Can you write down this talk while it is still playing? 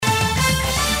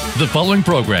The following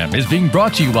program is being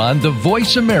brought to you on the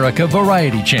Voice America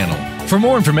Variety Channel. For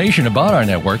more information about our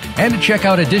network and to check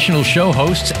out additional show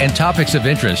hosts and topics of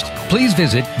interest, please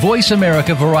visit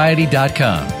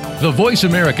voiceamericavariety.com. The Voice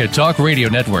America Talk Radio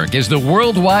Network is the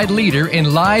worldwide leader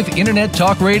in live Internet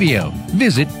talk radio.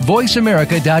 Visit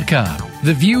voiceamerica.com.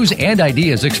 The views and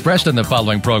ideas expressed on the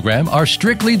following program are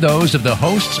strictly those of the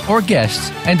hosts or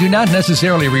guests and do not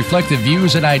necessarily reflect the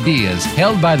views and ideas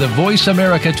held by the Voice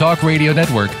America Talk Radio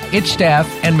Network, its staff,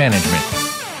 and management.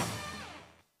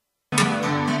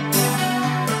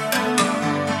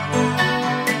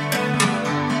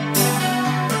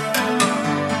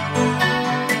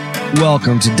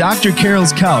 Welcome to Dr.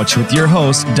 Carol's Couch with your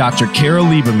host, Dr. Carol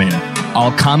Lieberman.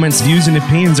 All comments, views, and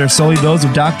opinions are solely those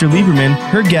of Dr. Lieberman,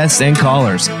 her guests, and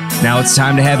callers. Now it's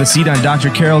time to have a seat on Dr.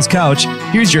 Carol's Couch.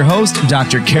 Here's your host,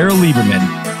 Dr. Carol Lieberman.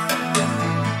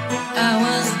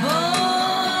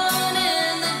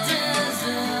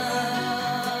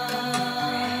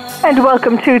 And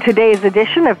welcome to today's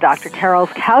edition of Dr.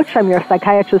 Carol's Couch. I'm your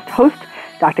psychiatrist host,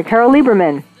 Dr. Carol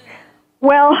Lieberman.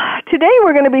 Well, today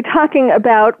we're going to be talking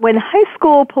about when high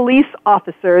school police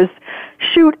officers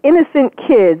shoot innocent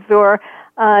kids, or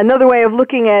another way of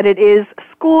looking at it is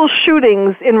school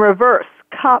shootings in reverse.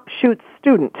 Cop shoots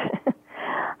student.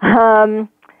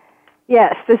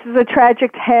 Yes, this is a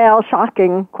tragic tale,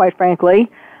 shocking, quite frankly.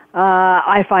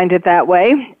 I find it that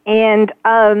way. And,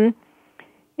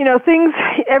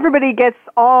 everybody gets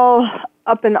all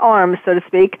up in arms, so to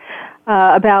speak,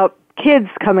 about kids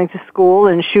coming to school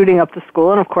and shooting up the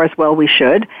school, and of course, well, we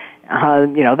should.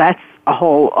 That's a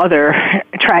whole other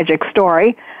tragic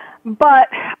story. But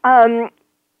in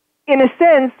a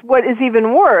sense, what is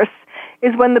even worse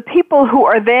is when the people who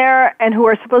are there and who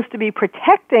are supposed to be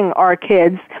protecting our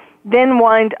kids then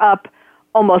wind up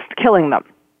almost killing them.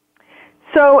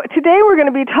 So today we're going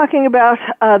to be talking about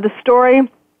the story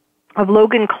of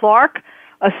Logan Clark,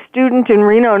 a student in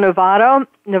Reno,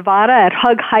 Nevada at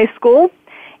Hug High School,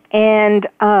 and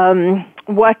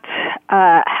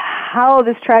how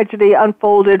this tragedy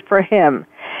unfolded for him.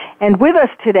 And with us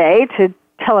today to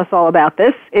tell us all about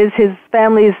this is his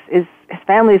family's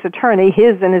attorney,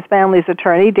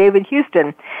 David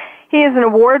Houston. He is an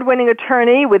award-winning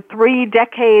attorney with 3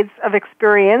 decades of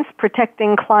experience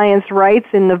protecting clients' rights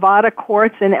in Nevada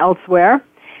courts and elsewhere.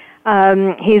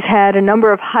 He's had a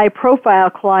number of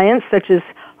high-profile clients, such as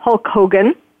Hulk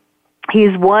Hogan.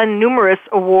 He's won numerous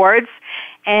awards,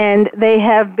 and they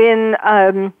have been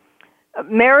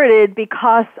merited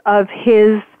because of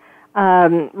his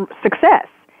success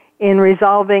in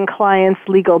resolving clients'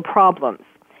 legal problems.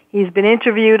 He's been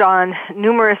interviewed on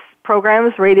numerous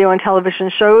programs, radio and television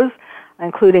shows,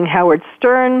 including Howard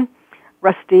Stern,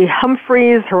 Rusty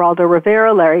Humphreys, Geraldo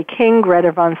Rivera, Larry King,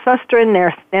 Greta Van Susteren,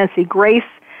 Nancy Grace,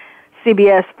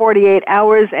 CBS 48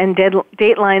 Hours, and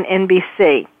Dateline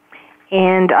NBC.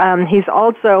 And he's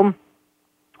also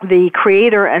the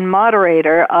creator and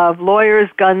moderator of Lawyers,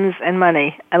 Guns, and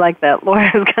Money. I like that,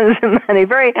 Lawyers, Guns, and Money.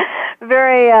 Very,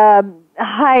 very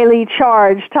highly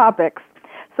charged topics.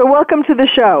 So welcome to the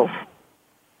show.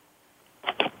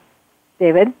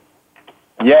 David?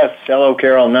 Yes, hello,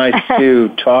 Carol. Nice to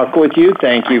talk with you.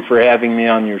 Thank you for having me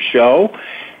on your show.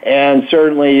 And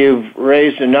certainly you've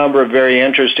raised a number of very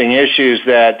interesting issues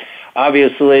that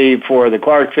obviously for the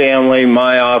Clark family,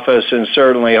 my office, and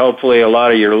certainly hopefully a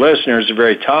lot of your listeners are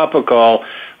very topical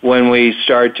when we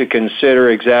start to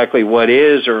consider exactly what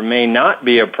is or may not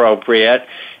be appropriate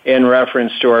in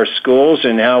reference to our schools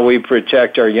and how we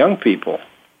protect our young people.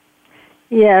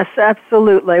 Yes,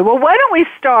 absolutely. Well, why don't we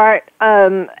start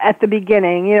at the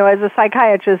beginning? As a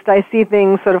psychiatrist, I see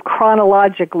things sort of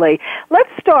chronologically.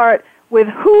 Let's start with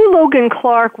who Logan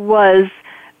Clark was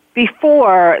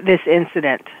before this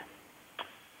incident.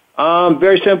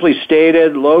 Very simply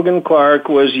stated, Logan Clark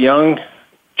was a young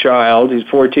child. He's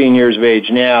 14 years of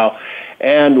age now.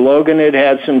 And Logan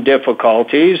had some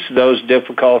difficulties. Those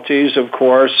difficulties, of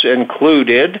course,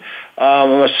 included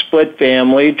a split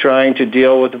family trying to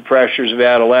deal with the pressures of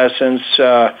adolescence.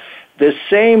 The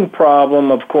same problem,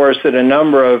 of course, that a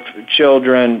number of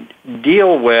children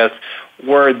deal with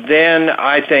were then,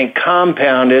 I think,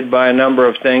 compounded by a number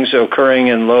of things occurring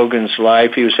in Logan's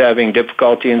life. He was having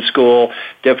difficulty in school,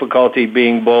 difficulty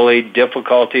being bullied,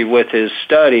 difficulty with his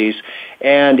studies,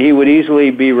 and he would easily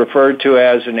be referred to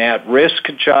as an at-risk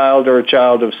child or a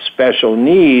child of special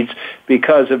needs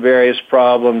because of various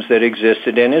problems that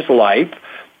existed in his life.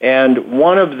 And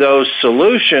one of those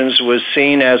solutions was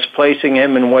seen as placing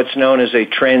him in what's known as a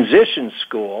transition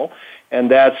school, and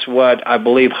that's what I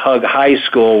believe Hug High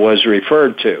School was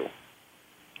referred to.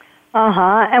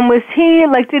 And was he,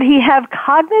 did he have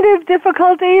cognitive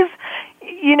difficulties?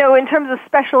 in terms of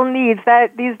special needs,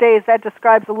 that these days that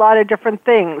describes a lot of different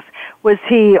things. Was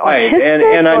he autistic? Right,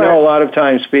 and I know a lot of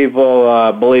times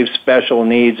people believe special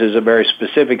needs is a very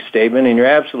specific statement, and you're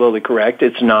absolutely correct.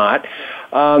 It's not.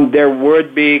 There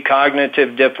would be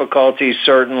cognitive difficulties,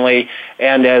 certainly,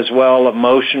 and as well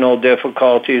emotional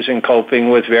difficulties in coping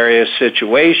with various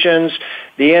situations.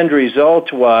 The end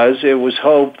result was it was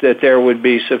hoped that there would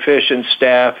be sufficient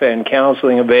staff and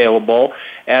counseling available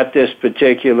at this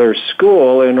particular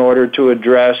school in order to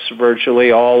address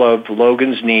virtually all of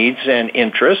Logan's needs and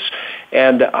interests,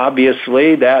 and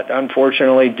obviously that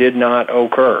unfortunately did not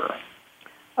occur.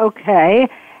 Okay.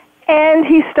 And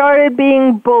he started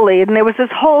being bullied, and there was this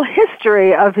whole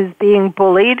history of his being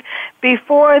bullied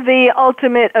before the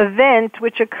ultimate event,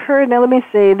 which occurred, now let me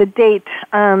see, the date,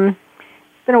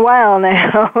 it's been a while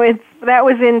now, that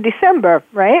was in December,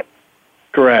 right?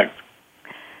 Correct.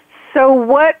 So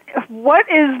what is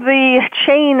the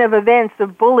chain of events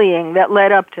of bullying that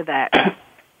led up to that?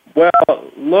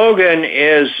 Well, Logan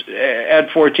is,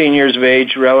 at 14 years of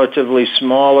age, relatively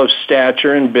small of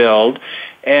stature and build,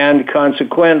 and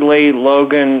consequently,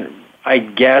 Logan, I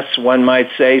guess one might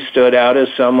say, stood out as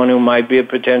someone who might be a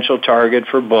potential target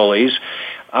for bullies.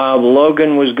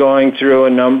 Logan was going through a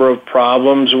number of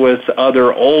problems with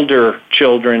other older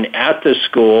children at the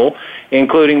school,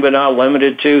 including but not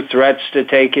limited to threats to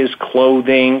take his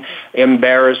clothing,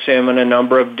 embarrass him in a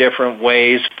number of different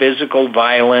ways, physical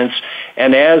violence,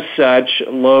 and as such,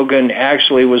 Logan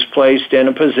actually was placed in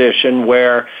a position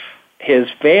where his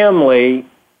family,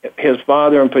 his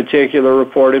father in particular,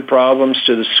 reported problems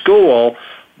to the school,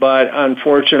 but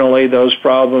unfortunately those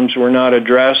problems were not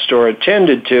addressed or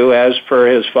attended to as per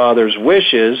his father's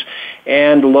wishes,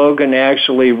 and Logan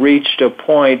actually reached a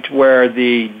point where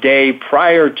the day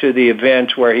prior to the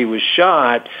event where he was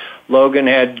shot, Logan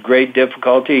had great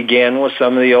difficulty again with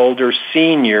some of the older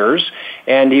seniors,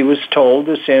 and he was told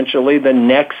essentially the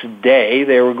next day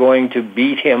they were going to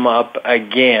beat him up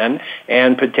again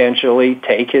and potentially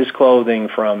take his clothing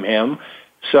from him.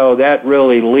 So that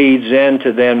really leads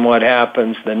into then what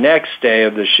happens the next day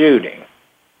of the shooting.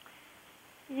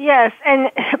 Yes,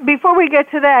 and before we get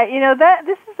to that, that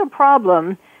this is a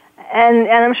problem, and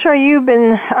I'm sure you've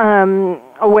been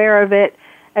aware of it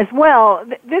as well.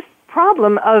 This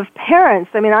problem of parents,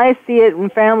 I see it in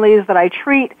families that I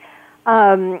treat,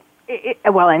 in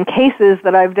cases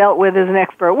that I've dealt with as an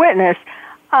expert witness,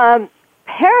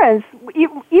 parents,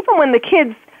 even when the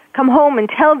kids come home and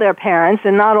tell their parents,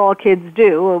 and not all kids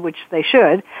do, which they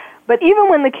should, but even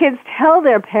when the kids tell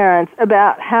their parents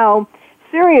about how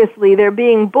seriously they're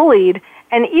being bullied,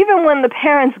 and even when the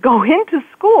parents go into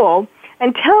school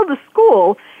and tell the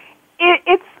school,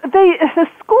 the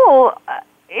school,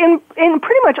 in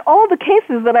pretty much all the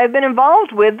cases that I've been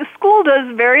involved with, the school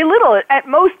does very little. At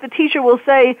most, the teacher will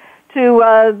say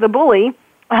to the bully,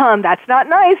 that's not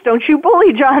nice, don't you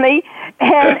bully Johnny,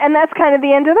 and that's kind of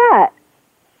the end of that.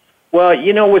 Well,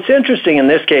 what's interesting in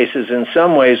this case is in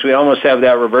some ways we almost have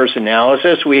that reverse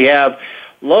analysis. We have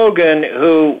Logan,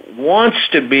 who wants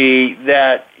to be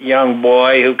that young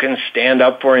boy who can stand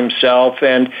up for himself,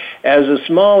 and as a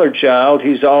smaller child,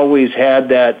 he's always had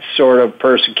that sort of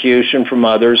persecution from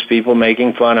others, people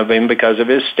making fun of him because of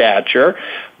his stature,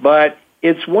 but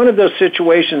it's one of those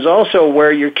situations also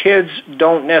where your kids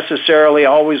don't necessarily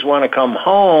always want to come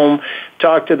home,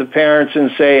 talk to the parents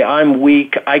and say, I'm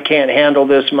weak, I can't handle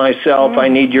this myself, I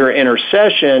need your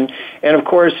intercession. And of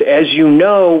course, as you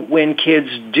know, when kids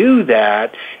do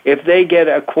that, if they get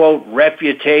a, quote,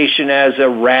 reputation as a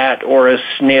rat or a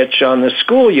snitch on the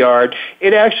schoolyard,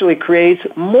 it actually creates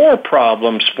more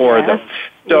problems for them.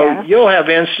 So you'll have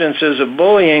instances of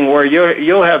bullying where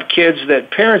you'll have kids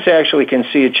that parents actually can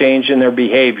see a change in their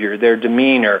behavior, their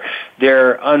demeanor,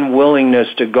 their unwillingness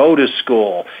to go to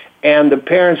school. And the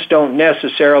parents don't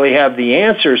necessarily have the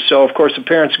answers, so of course the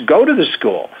parents go to the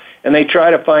school and they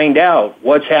try to find out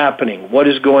what's happening, what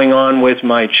is going on with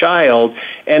my child,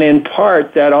 and in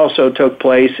part that also took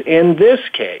place in this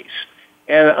case.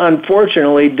 And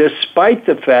unfortunately, despite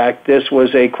the fact this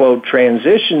was a, quote,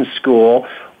 transition school,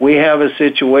 we have a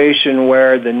situation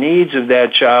where the needs of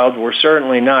that child were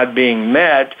certainly not being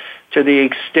met to the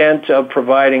extent of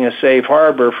providing a safe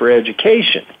harbor for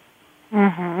education.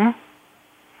 Mm-hmm.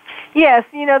 Yes,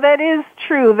 that is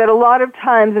true, that a lot of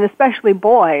times, and especially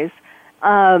boys,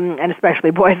 and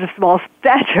especially boys of small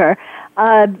stature,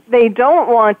 they don't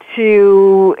want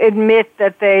to admit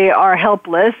that they are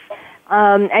helpless.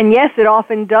 And yes, it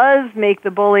often does make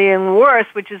the bullying worse,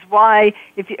 which is why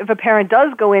if a parent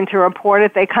does go in to report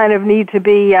it, they kind of need to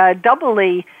be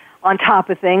doubly on top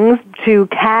of things to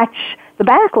catch the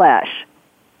backlash.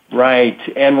 Right.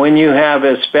 And when you have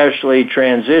especially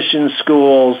transition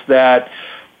schools that,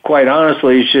 quite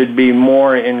honestly, should be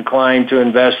more inclined to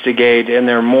investigate, and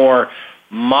they're more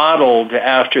modeled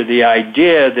after the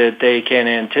idea that they can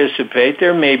anticipate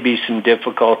there may be some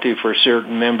difficulty for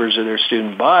certain members of their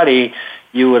student body,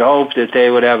 you would hope that they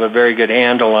would have a very good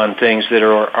handle on things that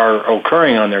are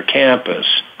occurring on their campus.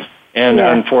 And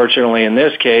unfortunately, in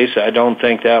this case, I don't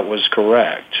think that was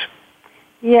correct.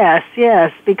 Yes,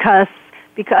 because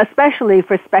especially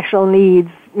for special needs,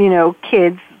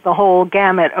 kids, the whole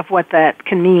gamut of what that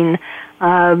can mean.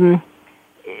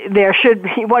 There should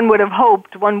be, one would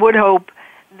hope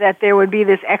that there would be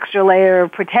this extra layer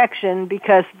of protection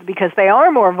because they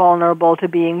are more vulnerable to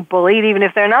being bullied, even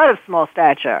if they're not of small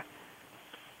stature.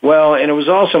 Well, and it was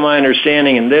also my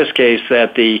understanding in this case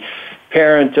that the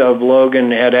parent of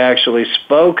Logan had actually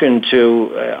spoken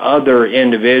to other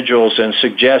individuals and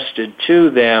suggested to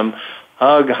them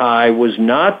Hug High was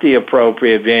not the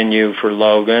appropriate venue for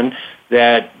Logan,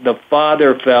 that the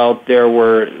father felt there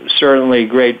were certainly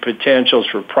great potentials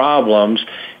for problems,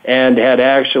 and had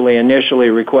actually initially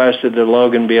requested that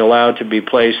Logan be allowed to be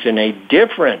placed in a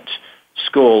different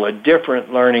school, a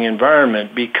different learning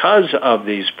environment because of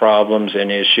these problems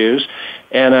and issues.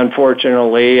 And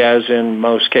unfortunately, as in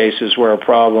most cases where a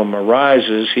problem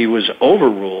arises, he was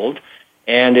overruled,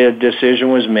 and a decision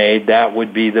was made that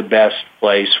would be the best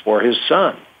place for his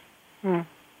son.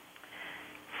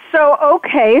 So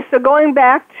going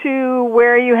back to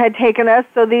where you had taken us,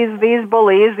 so these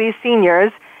bullies, these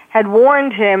seniors, had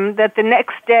warned him that the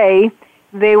next day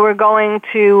they were going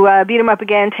to beat him up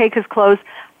again, take his clothes.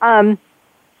 And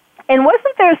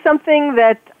wasn't there something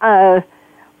that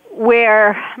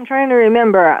where, I'm trying to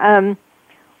remember,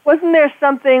 wasn't there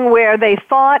something where they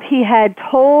thought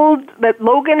that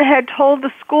Logan had told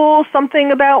the school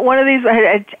something about one of these,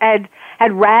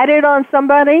 had ratted on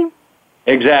somebody?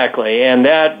 Exactly, and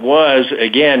that was,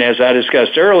 again, as I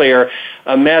discussed earlier,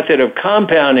 a method of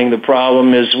compounding the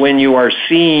problem is when you are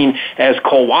seen as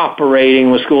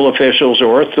cooperating with school officials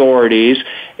or authorities,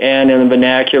 and in the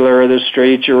vernacular of the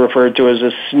streets you're referred to as a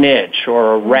snitch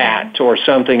or a rat or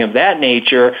something of that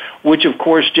nature, which of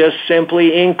course just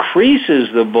simply increases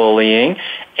the bullying,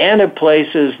 and it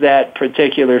places that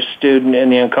particular student in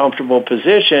the uncomfortable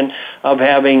position of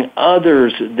having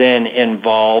others then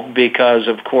involved because,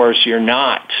 of course, you're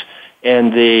not in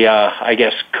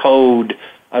the, code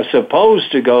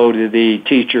supposed to go to the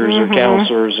teachers or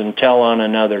counselors and tell on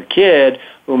another kid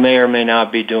who may or may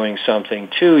not be doing something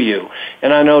to you.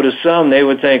 And I know to some, they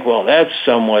would think, well, that's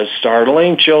somewhat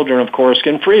startling. Children, of course,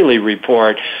 can freely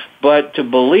report. But to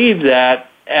believe that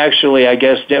actually, I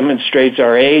guess, demonstrates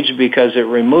our age because it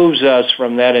removes us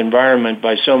from that environment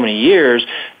by so many years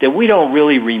that we don't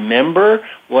really remember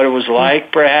what it was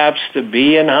like, perhaps, to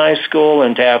be in high school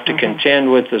and to have to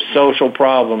contend with the social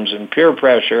problems and peer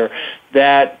pressure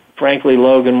that, frankly,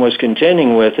 Logan was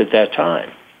contending with at that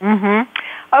time.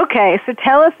 Okay, so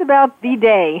tell us about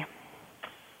D-Day.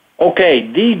 Okay,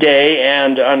 D-Day,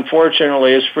 and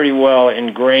unfortunately it's pretty well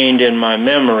ingrained in my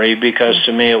memory because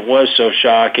to me it was so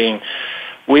shocking.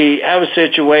 We have a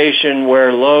situation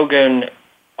where Logan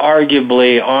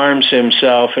arguably arms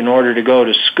himself in order to go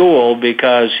to school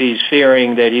because he's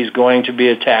fearing that he's going to be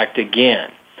attacked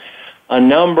again. A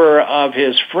number of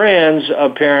his friends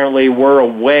apparently were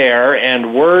aware,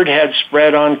 and word had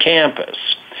spread on campus.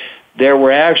 There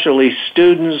were actually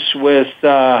students with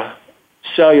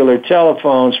cellular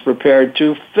telephones prepared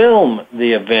to film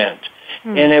the event.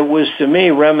 And it was, to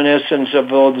me, reminiscent of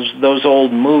those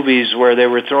old movies where they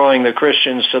were throwing the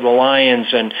Christians to the lions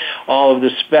and all of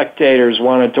the spectators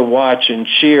wanted to watch and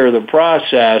cheer the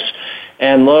process.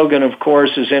 And Logan, of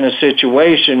course, is in a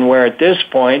situation where at this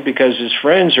point, because his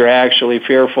friends are actually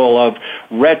fearful of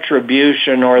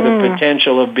retribution or the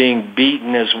potential of being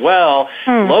beaten as well,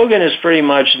 Logan is pretty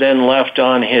much then left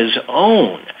on his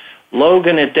own.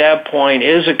 Logan at that point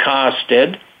is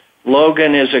accosted.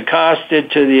 Logan is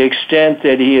accosted to the extent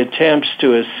that he attempts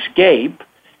to escape.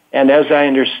 And as I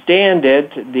understand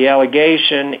it, the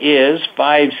allegation is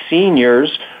 5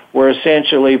 seniors were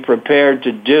essentially prepared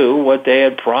to do what they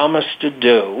had promised to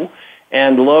do.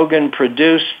 And Logan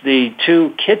produced the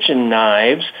 2 kitchen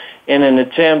knives in an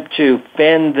attempt to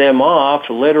fend them off,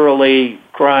 literally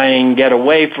crying, "Get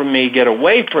away from me, get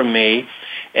away from me."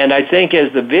 And I think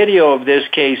as the video of this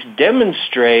case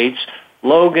demonstrates,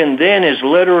 Logan then is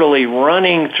literally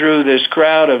running through this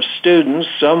crowd of students,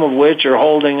 some of which are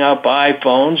holding up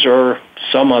iPhones or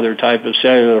some other type of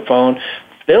cellular phone,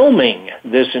 filming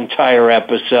this entire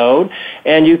episode,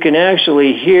 and you can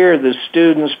actually hear the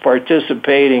students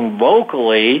participating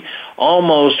vocally,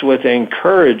 almost with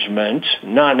encouragement,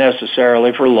 not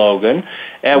necessarily for Logan,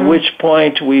 at which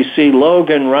point we see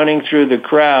Logan running through the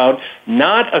crowd,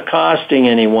 not accosting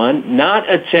anyone, not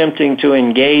attempting to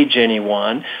engage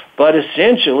anyone, but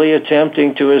essentially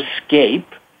attempting to escape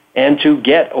and to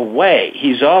get away.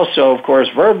 He's also, of course,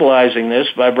 verbalizing this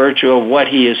by virtue of what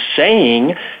he is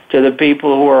saying to the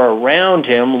people who are around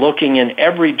him, looking in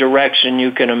every direction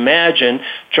you can imagine,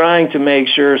 trying to make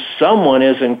sure someone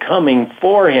isn't coming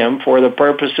for him for the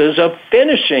purposes of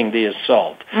finishing the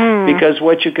assault. Because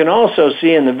what you can also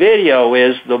see in the video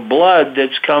is the blood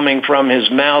that's coming from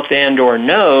his mouth and or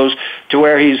nose to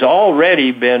where he's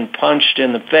already been punched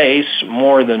in the face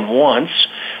more than once.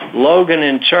 Logan,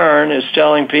 in turn, is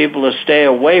telling people to stay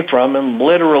away from him,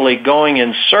 literally going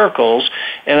in circles.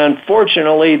 And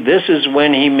unfortunately, this is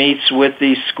when he meets with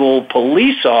the school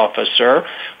police officer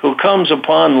who comes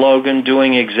upon Logan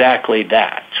doing exactly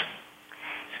that.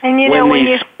 And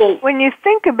when you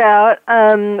think about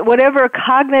whatever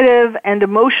cognitive and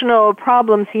emotional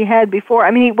problems he had before,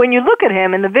 I mean, when you look at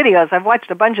him in the videos, I've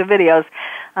watched a bunch of videos,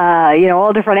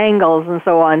 all different angles and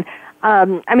so on.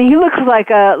 I mean, he looks like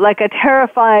a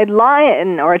terrified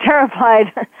lion, or a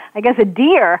terrified, I guess, a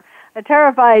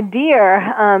terrified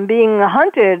deer being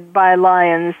hunted by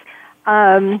lions.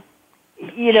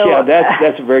 Yeah,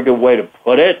 that's a very good way to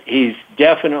put it. He's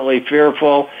definitely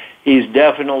fearful. He's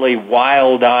definitely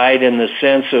wild-eyed in the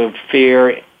sense of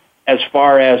fear as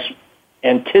far as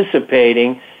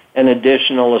anticipating an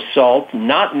additional assault,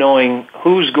 not knowing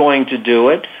who's going to do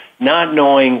it, not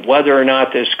knowing whether or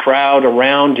not this crowd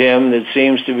around him that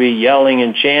seems to be yelling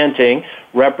and chanting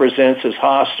represents as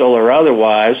hostile or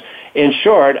otherwise. In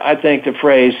short, I think the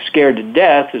phrase scared to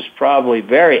death is probably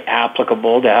very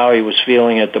applicable to how he was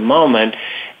feeling at the moment.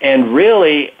 And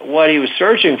really, what he was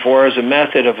searching for is a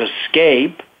method of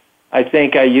escape. I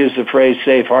think I used the phrase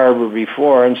safe harbor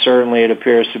before, and certainly it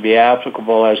appears to be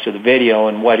applicable as to the video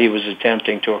and what he was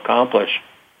attempting to accomplish.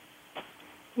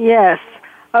 Yes.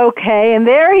 Okay, and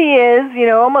there he is,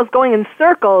 almost going in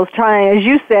circles, trying, as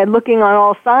you said, looking on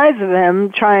all sides of him,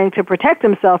 trying to protect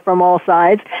himself from all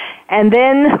sides. And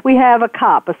then we have a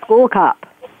school cop.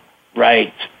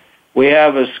 Right. We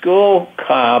have a school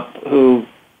cop who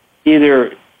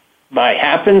either by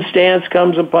happenstance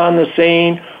comes upon the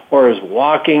scene or is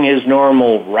walking his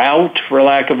normal route, for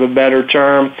lack of a better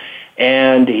term,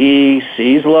 and he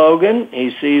sees Logan.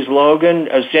 He sees Logan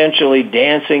essentially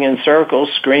dancing in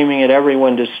circles, screaming at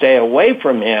everyone to stay away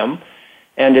from him,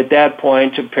 and at that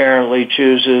point apparently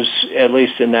chooses, at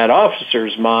least in that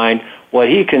officer's mind, what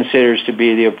he considers to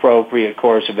be the appropriate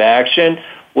course of action,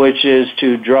 which is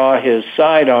to draw his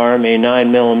sidearm, a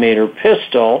 9mm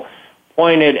pistol,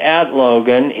 pointed at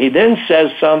Logan. He then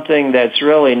says something that's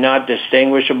really not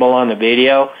distinguishable on the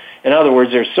video. In other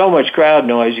words, there's so much crowd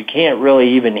noise, you can't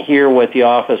really even hear what the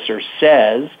officer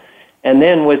says. And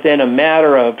then within a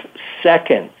matter of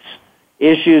seconds,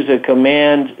 issues a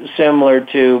command similar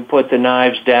to put the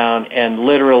knives down, and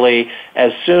literally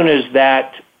as soon as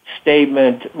that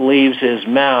statement leaves his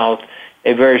mouth,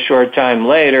 a very short time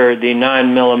later, the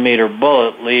 9mm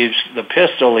bullet leaves the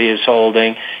pistol he is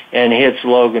holding and hits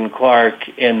Logan Clark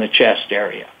in the chest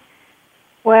area.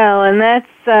 Well, and that's,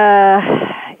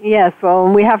 yes,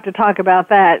 well, we have to talk about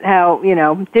that, how,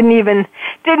 didn't even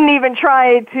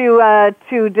try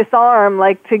to disarm,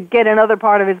 like to get another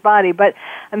part of his body. But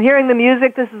I'm hearing the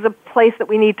music. This is a place that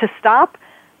we need to stop.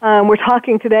 We're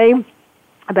talking today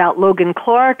about Logan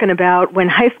Clark and about when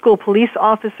high school police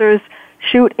officers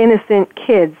shoot innocent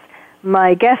kids.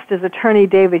 My guest is attorney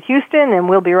David Houston, and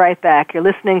we'll be right back. You're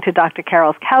listening to Dr.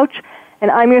 Carol's Couch,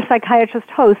 and I'm your psychiatrist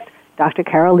host, Dr.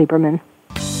 Carol Lieberman.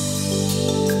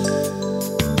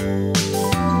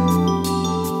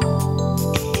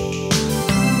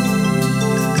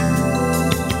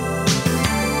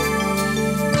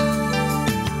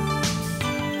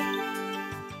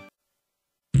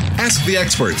 Ask the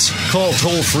experts. Call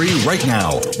toll-free right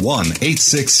now,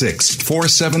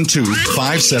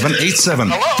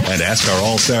 1-866-472-5787. And ask our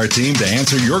All-Star team to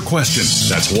answer your question.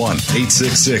 That's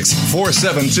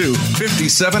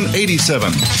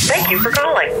 1-866-472-5787. Thank you for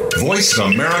calling.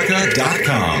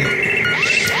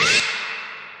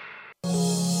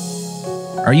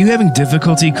 VoiceAmerica.com. Are you having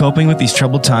difficulty coping with these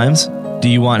troubled times? Do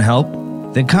you want help?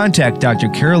 Then contact Dr.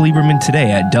 Carol Lieberman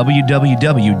today at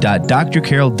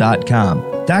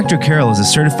www.drcarol.com. Dr. Carol is a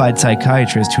certified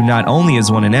psychiatrist who not only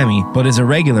has won an Emmy, but is a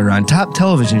regular on top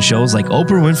television shows like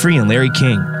Oprah Winfrey and Larry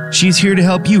King. She's here to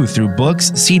help you through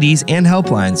books, CDs, and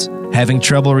helplines. Having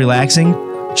trouble relaxing?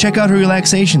 Check out her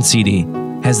relaxation CD.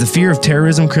 Has the fear of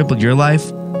terrorism crippled your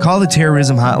life? Call the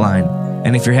Terrorism Hotline.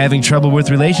 And if you're having trouble with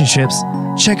relationships,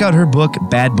 check out her book,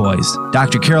 Bad Boys.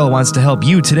 Dr. Carol wants to help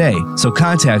you today, so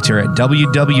contact her at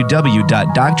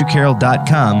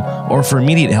www.drcarol.com or for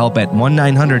immediate help at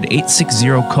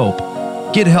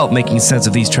 1-900-860-COPE. Get help making sense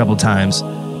of these troubled times.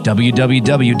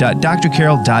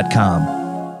 www.drcarol.com.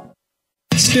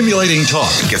 Stimulating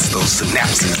talk. Gets those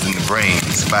synapses in the brain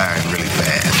firing really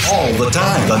fast. All the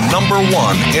time. The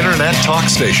 #1 Internet talk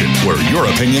station where your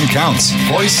opinion counts.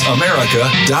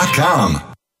 VoiceAmerica.com.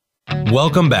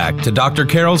 Welcome back to Dr.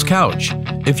 Carol's Couch.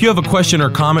 If you have a question or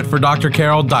comment for Dr.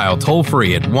 Carol, dial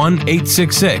toll-free at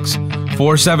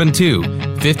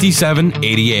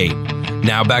 1-866-472-5788.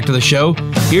 Now back to the show.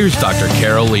 Here's Dr.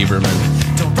 Carol Lieberman.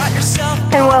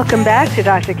 And welcome back to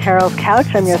Dr. Carol's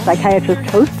Couch. I'm your psychiatrist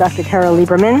host, Dr. Carol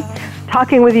Lieberman,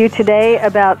 talking with you today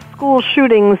about school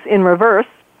shootings in reverse.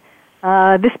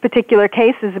 This particular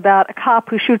case is about a cop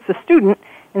who shoots a student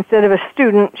instead of a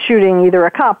student shooting either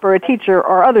a cop or a teacher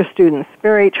or other students.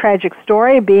 Very tragic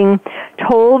story being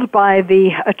told by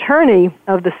the attorney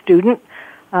of the student.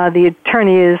 The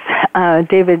attorney is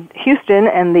David Houston,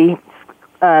 and the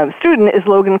student is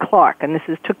Logan Clark, and this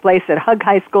took place at Hug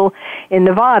High School in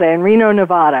Nevada, in Reno,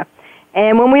 Nevada.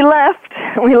 And when we left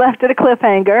at a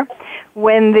cliffhanger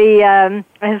when the,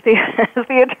 as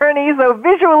the attorney so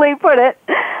visually put it,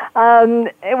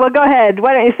 well, go ahead.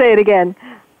 Why don't you say it again?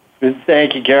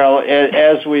 Thank you, Carol.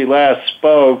 As we last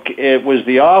spoke, it was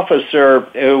the officer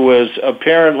who was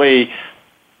apparently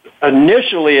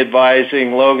initially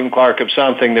advising Logan Clark of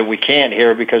something that we can't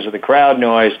hear because of the crowd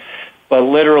noise, but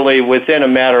literally within a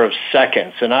matter of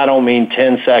seconds, and I don't mean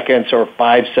 10 seconds or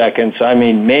 5 seconds, I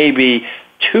mean maybe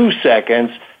 2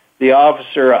 seconds, the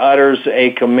officer utters a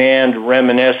command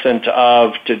reminiscent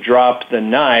of to drop the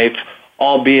knife,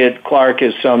 albeit Clark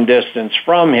is some distance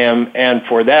from him, and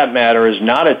for that matter is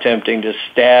not attempting to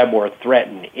stab or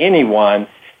threaten anyone.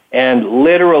 And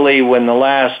literally when the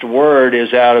last word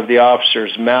is out of the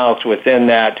officer's mouth, within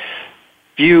that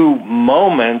few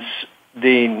moments,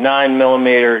 the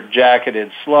 9mm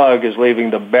jacketed slug is leaving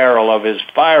the barrel of his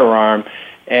firearm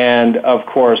and, of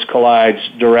course, collides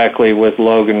directly with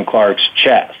Logan Clark's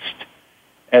chest.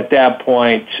 At that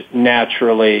point,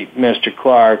 naturally, Mr.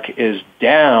 Clark is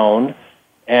down,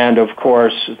 and, of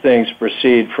course, things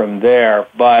proceed from there.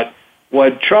 But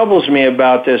what troubles me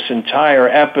about this entire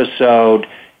episode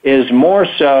is more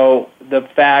so the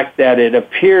fact that it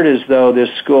appeared as though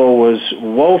this school was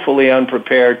woefully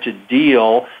unprepared to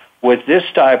deal with this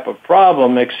type of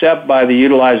problem except by the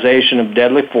utilization of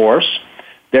deadly force.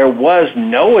 There was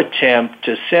no attempt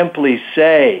to simply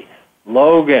say,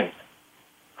 Logan,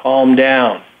 calm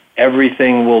down,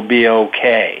 everything will be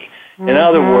okay. Mm-hmm. In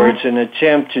other words, an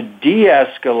attempt to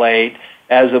de-escalate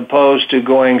as opposed to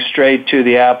going straight to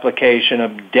the application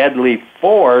of deadly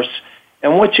force.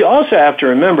 And what you also have to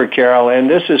remember, Carol, and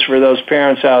this is for those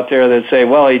parents out there that say,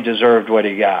 well, he deserved what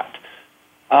he got.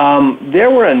 There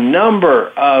were a number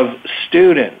of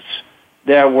students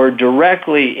that were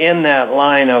directly in that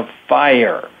line of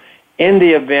fire in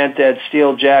the event that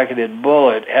steel-jacketed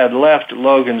bullet had left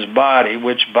Logan's body,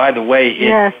 which, by the way,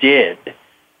 it did,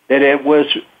 that it was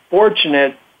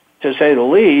fortunate, to say the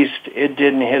least, it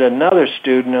didn't hit another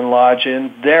student and lodge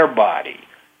in their body.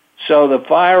 So the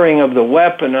firing of the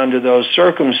weapon under those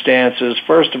circumstances,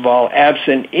 first of all,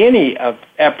 absent any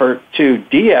effort to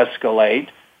de-escalate,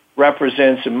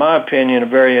 represents, in my opinion, a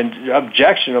very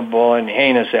objectionable and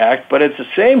heinous act. But at the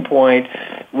same point,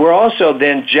 we're also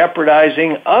then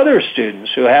jeopardizing other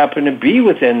students who happen to be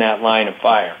within that line of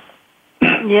fire.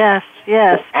 Yes.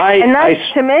 And not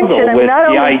to mention,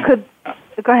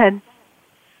 go ahead.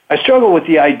 I struggle with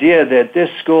the idea that this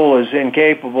school is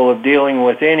incapable of dealing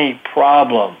with any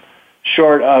problem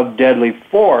short of deadly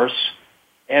force,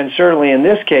 and certainly in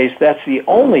this case, that's the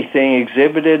only thing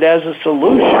exhibited as a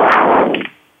solution.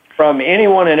 From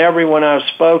anyone and everyone I've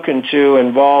spoken to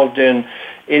involved in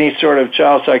any sort of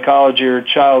child psychology or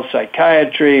child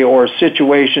psychiatry or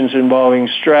situations involving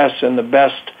stress and the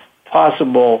best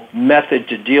possible method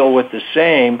to deal with the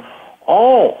same,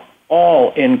 all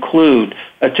include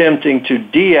attempting to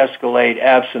de-escalate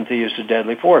absent the use of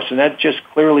deadly force, and that just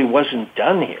clearly wasn't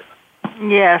done here.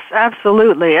 Yes,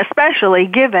 absolutely, especially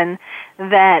given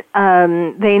that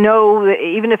they know,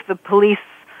 even if the police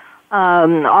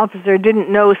officer didn't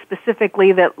know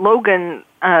specifically that Logan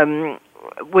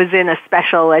was in a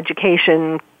special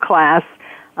education class,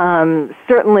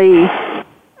 certainly,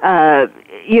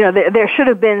 there should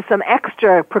have been some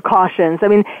extra precautions. I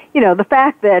mean, the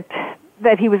fact that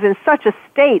that he was in such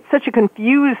a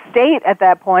confused state at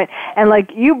that point. And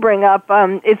like you bring up,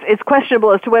 it's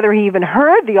questionable as to whether he even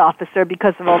heard the officer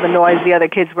because of all the noise the other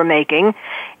kids were making.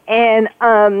 And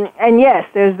yes,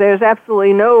 there's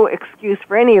absolutely no excuse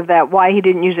for any of that. Why he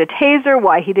didn't use a taser,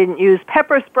 why he didn't use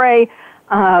pepper spray,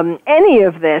 any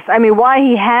of this. I mean, why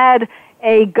he had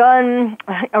a gun,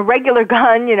 a regular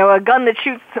gun, a gun that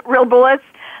shoots real bullets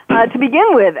to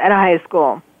begin with at a high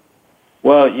school.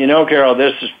 Well, Carol,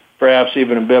 this is perhaps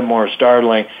even a bit more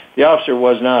startling. The officer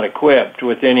was not equipped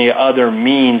with any other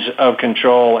means of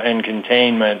control and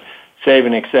containment, save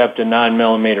and except a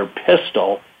 9mm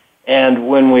pistol. And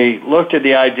when we looked at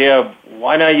the idea of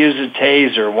why not use a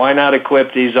taser, why not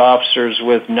equip these officers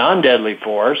with non-deadly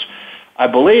force, I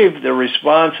believe the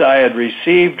response I had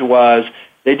received was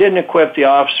they didn't equip the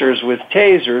officers with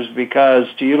tasers because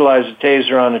to utilize a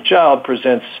taser on a child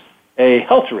presents a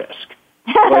health risk.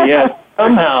 But yet,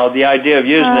 somehow, the idea of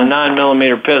using a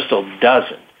 9mm pistol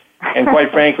doesn't. And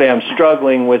quite frankly, I'm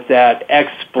struggling with that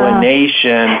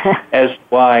explanation as to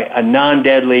why a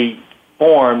non-deadly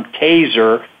form,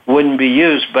 taser, wouldn't be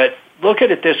used. But look at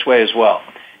it this way as well.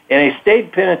 In a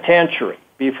state penitentiary,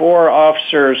 before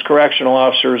correctional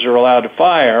officers are allowed to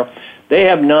fire, they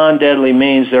have non-deadly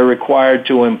means they're required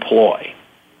to employ.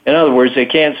 In other words, they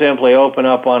can't simply open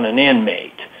up on an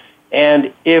inmate.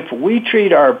 And if we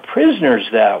treat our prisoners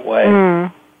that way,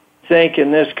 think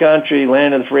in this country,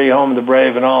 land of the free, home of the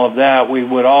brave, and all of that, we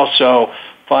would also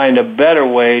find a better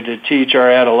way to teach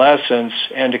our adolescents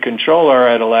and to control our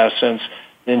adolescents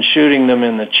than shooting them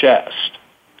in the chest.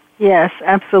 Yes,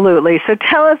 absolutely. So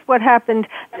tell us what happened.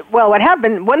 Well,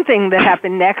 one thing that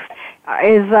happened next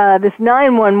is this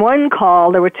 911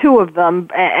 call. There were two of them,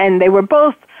 and they were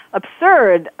both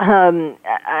absurd.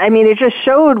 I mean, it just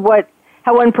showed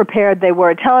how unprepared they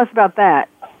were. Tell us about that.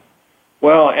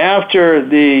 Well, after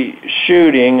the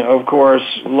shooting, of course,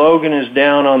 Logan is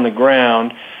down on the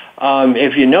ground.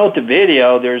 If you note the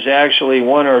video, there's actually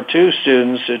one or two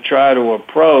students that try to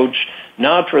approach,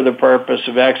 not for the purpose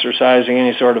of exercising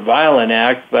any sort of violent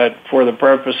act, but for the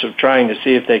purpose of trying to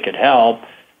see if they could help.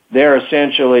 They're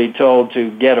essentially told to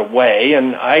get away,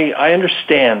 and I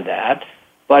understand that.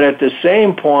 But at the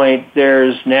same point,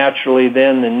 there's naturally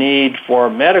then the need for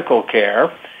medical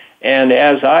care. And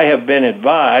as I have been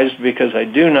advised, because I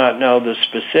do not know the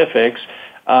specifics,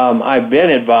 I've been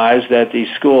advised that the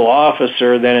school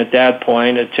officer then at that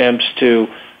point attempts to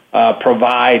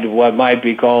provide what might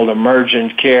be called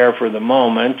emergent care for the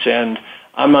moment. And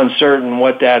I'm uncertain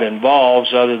what that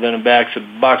involves other than a box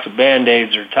of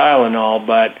Band-Aids or Tylenol.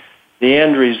 But the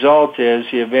end result is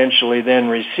he eventually then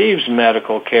receives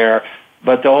medical care.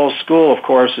 But the whole school, of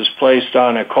course, is placed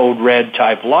on a code red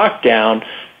type lockdown,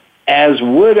 as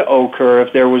would occur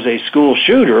if there was a school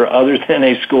shooter other than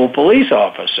a school police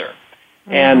officer.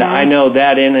 And I know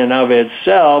that in and of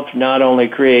itself not only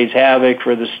creates havoc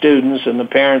for the students and the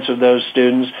parents of those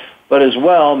students, but as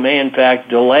well may in fact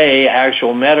delay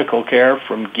actual medical care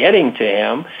from getting to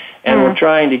him. And we're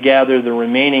trying to gather the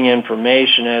remaining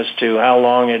information as to how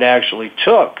long it actually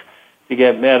took to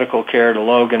get medical care to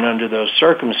Logan under those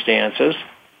circumstances.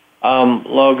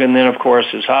 Logan then, of course,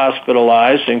 is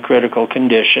hospitalized in critical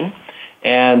condition,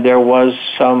 and there was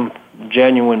some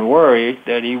genuine worry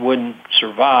that he wouldn't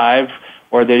survive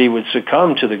or that he would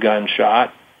succumb to the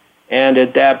gunshot. And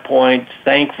at that point,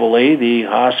 thankfully, the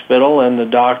hospital and the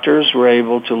doctors were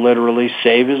able to literally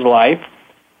save his life.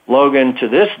 Logan, to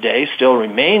this day, still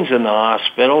remains in the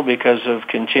hospital because of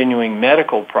continuing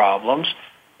medical problems.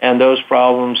 And those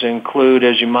problems include,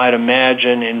 as you might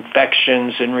imagine,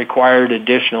 infections and required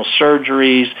additional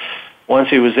surgeries. Once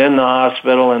he was in the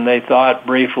hospital and they thought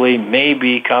briefly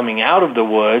maybe coming out of the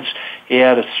woods, he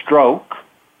had a stroke.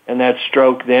 And that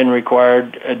stroke then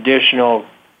required additional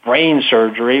brain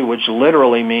surgery, which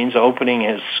literally means opening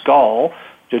his skull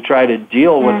to try to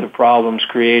deal with the problems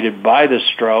created by the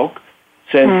stroke.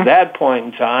 Since that point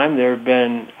in time, there have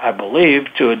been, I believe,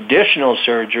 2 additional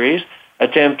surgeries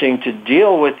attempting to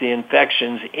deal with the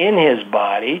infections in his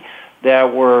body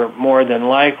that were more than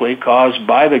likely caused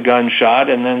by the gunshot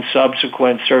and then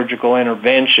subsequent surgical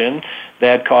intervention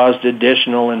that caused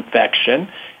additional infection.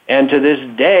 And to this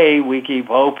day, we keep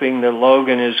hoping that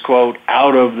Logan is, quote,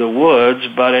 out of the woods,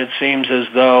 but it seems as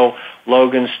though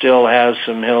Logan still has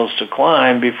some hills to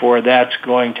climb before that's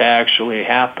going to actually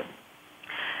happen.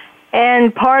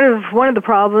 And one of the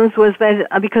problems was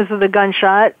that because of the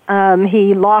gunshot,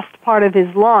 he lost part of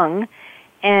his lung,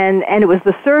 and it was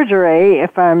the surgery,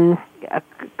 if I'm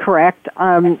correct,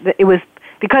 it was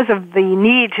because of the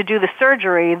need to do the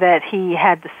surgery that he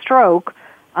had the stroke.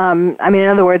 in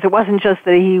other words, it wasn't just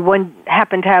that he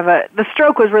happened to have the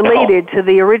stroke was related to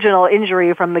the original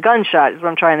injury from the gunshot, is what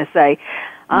I'm trying to say.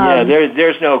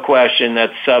 There's no question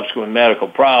that subsequent medical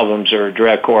problems are a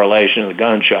direct correlation to the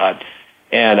gunshot,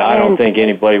 and I don't think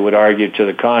anybody would argue to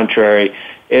the contrary.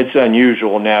 It's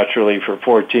unusual, naturally, for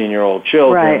 14-year-old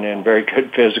children in very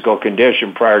good physical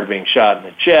condition prior to being shot in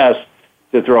the chest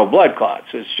to throw blood clots.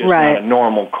 It's just not a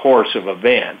normal course of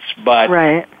events. But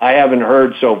I haven't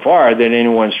heard so far that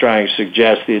anyone's trying to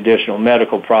suggest the additional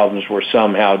medical problems were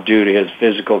somehow due to his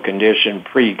physical condition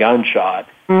pre-gunshot.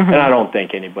 And I don't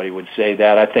think anybody would say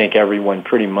that. I think everyone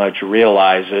pretty much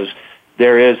realizes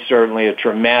there is certainly a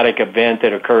traumatic event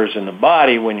that occurs in the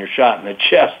body when you're shot in the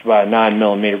chest by a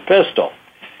 9mm pistol.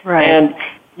 And,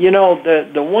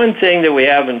 the one thing that we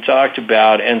haven't talked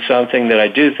about, and something that I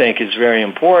do think is very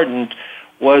important,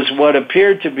 was what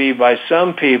appeared to be by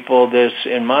some people this,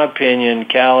 in my opinion,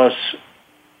 callous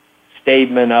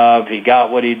statement of he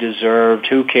got what he deserved,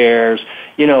 who cares,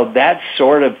 that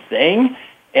sort of thing.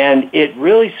 And it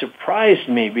really surprised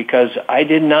me because I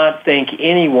did not think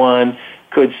anyone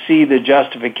could see the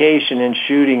justification in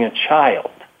shooting a child.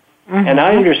 And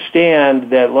I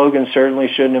understand that Logan certainly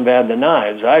shouldn't have had the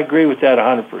knives. I agree with that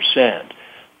 100%.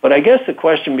 But I guess the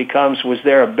question becomes, was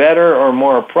there a better or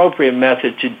more appropriate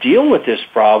method to deal with this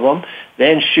problem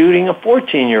than shooting a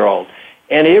 14-year-old?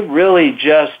 And it really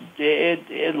just,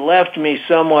 it left me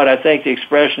somewhat, I think the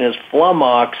expression is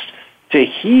flummoxed, to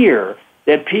hear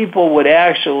that people would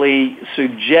actually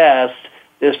suggest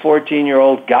this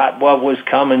 14-year-old got what was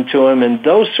coming to him, and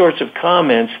those sorts of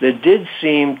comments that did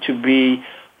seem to be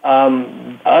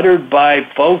uttered by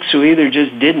folks who either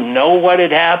just didn't know what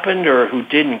had happened or who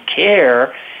didn't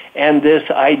care, and this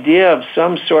idea of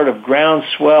some sort of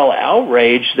groundswell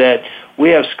outrage that we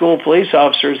have school police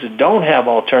officers that don't have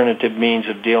alternative means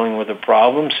of dealing with a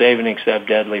problem, save and except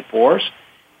deadly force,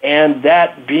 and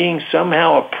that being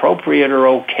somehow appropriate or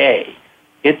okay.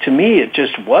 To me, it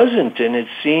just wasn't, and it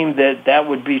seemed that that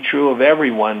would be true of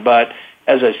everyone. But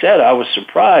as I said, I was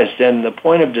surprised, and the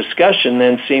point of discussion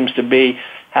then seems to be,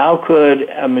 how could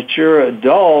a mature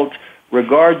adult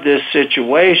regard this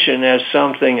situation as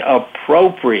something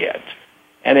appropriate?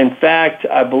 And in fact,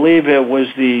 I believe it was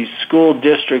the school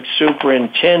district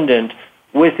superintendent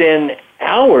within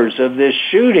hours of this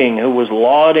shooting who was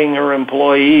lauding her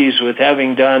employees with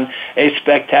having done a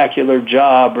spectacular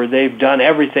job, or they've done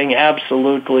everything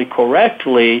absolutely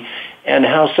correctly, and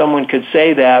how someone could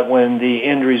say that when the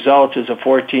end result is a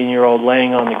 14-year-old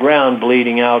laying on the ground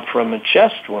bleeding out from a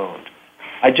chest wound.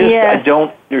 I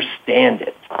don't understand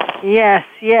it. Yes.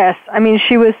 I mean,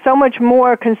 she was so much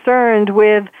more concerned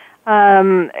with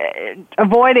trying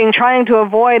to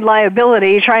avoid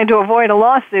liability, trying to avoid a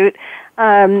lawsuit,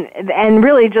 and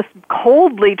really just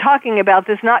coldly talking about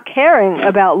this, not caring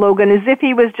about Logan, as if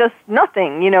he was just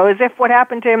nothing, as if what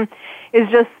happened to him is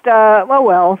just,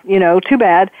 too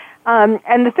bad.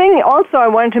 And the thing also I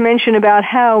wanted to mention about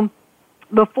how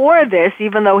before this,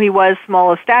 even though he was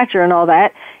small of stature and all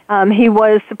that, he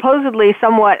was supposedly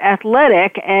somewhat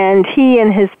athletic, and he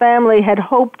and his family had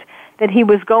hoped that he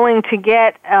was going to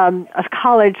get a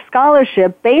college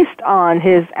scholarship based on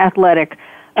his athletic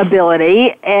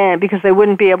ability, and because they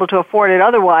wouldn't be able to afford it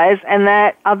otherwise, and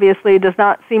that obviously does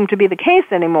not seem to be the case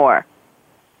anymore.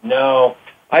 No.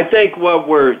 I think what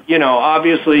we're,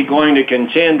 obviously going to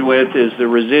contend with is the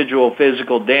residual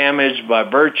physical damage by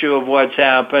virtue of what's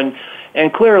happened,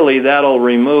 and clearly that'll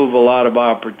remove a lot of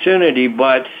opportunity,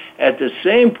 but at the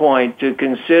same point, to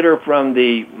consider from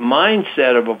the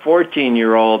mindset of a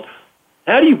 14-year-old,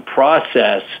 how do you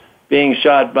process being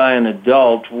shot by an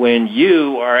adult when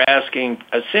you are asking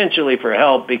essentially for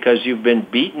help because you've been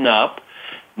beaten up,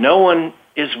 no one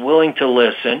is willing to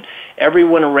listen,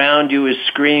 everyone around you is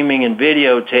screaming and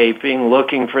videotaping,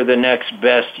 looking for the next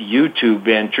best YouTube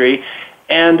entry,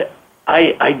 and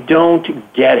I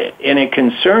don't get it. And it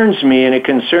concerns me, and it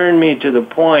concerned me to the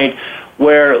point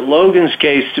where Logan's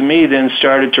case to me then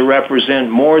started to represent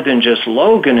more than just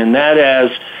Logan, and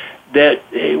that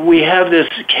we have this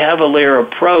cavalier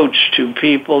approach to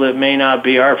people that may not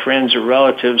be our friends or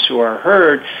relatives who are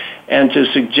hurt, and to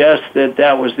suggest that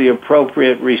that was the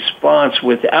appropriate response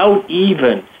without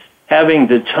even having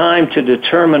the time to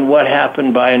determine what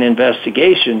happened by an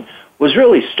investigation was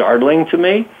really startling to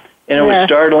me. And it was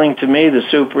startling to me the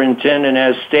superintendent,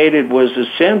 as stated, was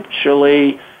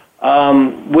essentially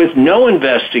with no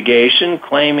investigation,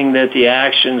 claiming that the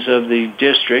actions of the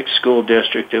school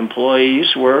district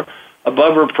employees were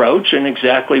above reproach and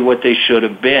exactly what they should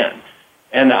have been.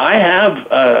 And I have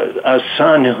a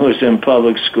son who is in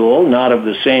public school, not of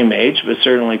the same age, but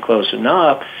certainly close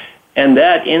enough, And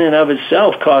that in and of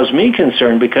itself caused me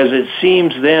concern because it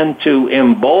seems then to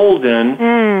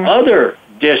embolden other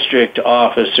district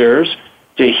officers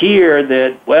to hear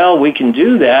that, well, we can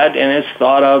do that, and it's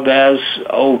thought of as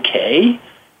okay.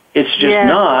 It's just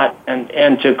not.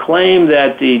 And to claim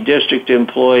that the district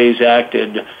employees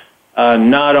acted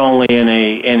not only in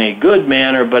a good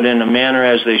manner, but in a manner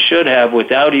as they should have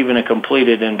without even a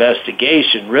completed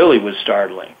investigation really was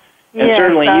startling. And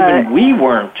certainly even we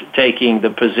weren't taking the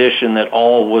position that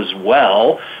all was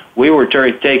well. We were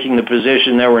taking the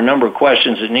position there were a number of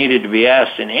questions that needed to be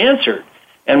asked and answered.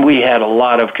 And we had a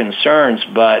lot of concerns,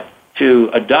 but to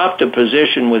adopt a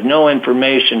position with no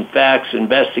information, facts,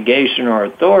 investigation, or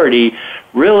authority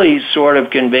really sort of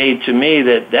conveyed to me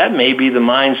that may be the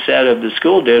mindset of the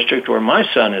school district where my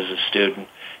son is a student.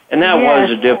 And that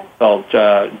was a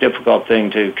difficult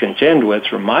thing to contend with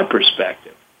from my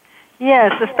perspective.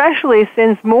 Yes, especially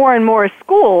since more and more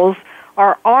schools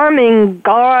are arming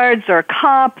guards or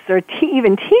cops or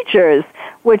even teachers,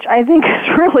 which I think is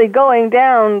really going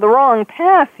down the wrong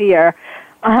path here.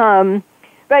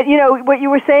 But, you know, what you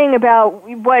were saying about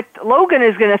what Logan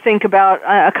is going to think about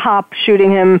a cop shooting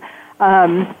him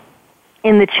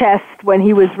in the chest when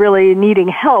he was really needing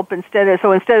help instead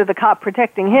of the cop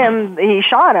protecting him, he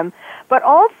shot him. But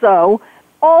also,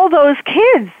 all those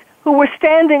kids who were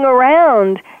standing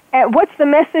around, and what's the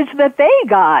message that they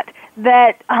got?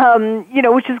 That,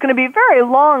 which is going to be very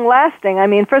long-lasting. I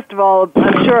mean, first of all,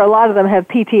 I'm sure a lot of them have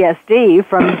PTSD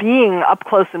from being up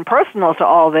close and personal to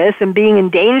all this and being in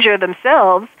danger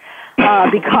themselves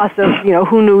because of,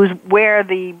 who knew where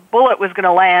the bullet was going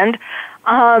to land.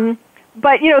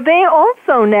 But, they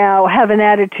also now have an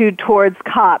attitude towards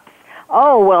cops.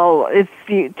 Oh, well, it's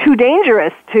too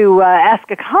dangerous to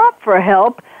ask a cop for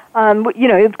help.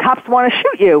 If cops want to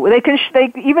shoot you.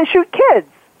 They even shoot kids.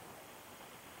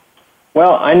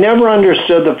 Well, I never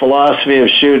understood the philosophy of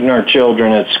shooting our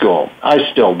children at school. I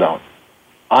still don't.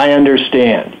 I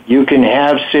understand. You can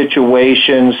have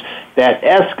situations that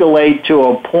escalate to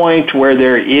a point where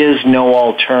there is no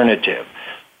alternative.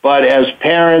 But as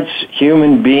parents,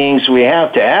 human beings, we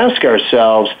have to ask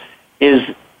ourselves, is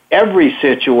every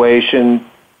situation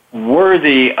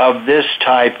worthy of this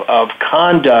type of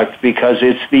conduct because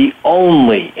it's the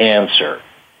only answer?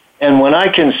 And when I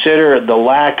consider the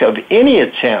lack of any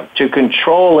attempt to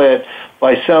control it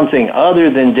by something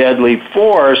other than deadly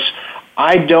force,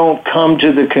 I don't come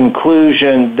to the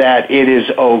conclusion that it is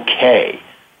okay.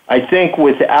 I think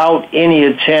without any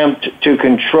attempt to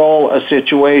control a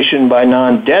situation by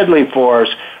non-deadly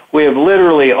force, we have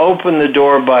literally opened the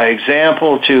door by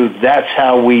example to that's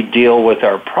how we deal with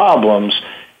our problems.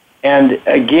 And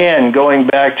again, going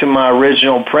back to my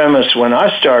original premise when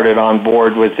I started on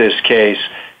board with this case,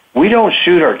 we don't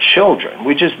shoot our children.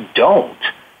 We just don't.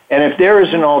 And if there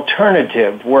is an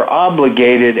alternative, we're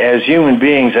obligated as human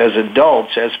beings, as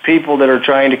adults, as people that are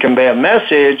trying to convey a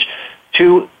message,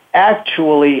 to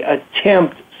actually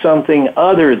attempt something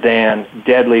other than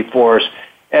deadly force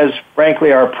as,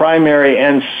 frankly, our primary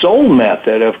and sole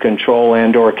method of control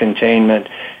and or containment.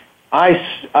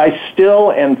 I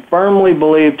still and firmly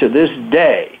believe to this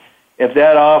day, if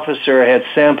that officer had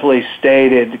simply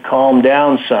stated, calm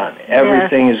down, son,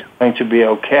 everything is going to be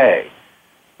okay,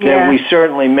 then we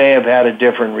certainly may have had a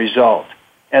different result.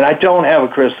 And I don't have a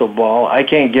crystal ball. I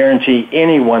can't guarantee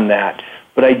anyone that.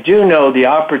 But I do know the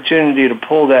opportunity to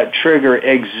pull that trigger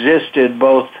existed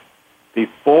both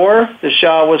before the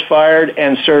shot was fired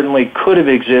and certainly could have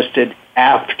existed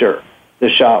after the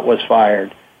shot was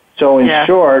fired. So in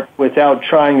short, without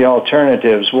trying the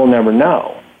alternatives, we'll never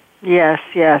know. Yes,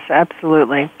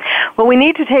 absolutely. Well, we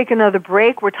need to take another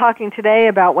break. We're talking today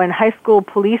about when high school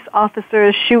police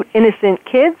officers shoot innocent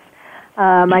kids.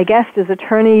 My guest is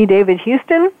attorney David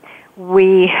Houston.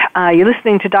 You're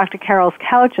listening to Dr. Carol's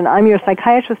Couch, and I'm your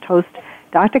psychiatrist host,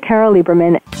 Dr. Carol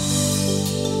Lieberman.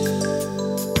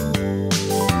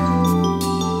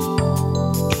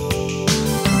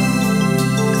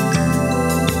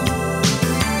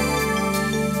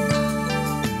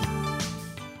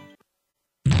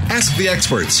 Ask the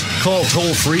experts. Call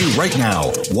toll-free right now,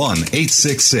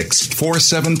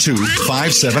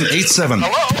 1-866-472-5787.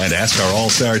 And ask our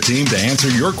All-Star team to answer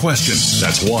your question.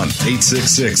 That's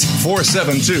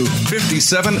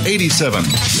 1-866-472-5787.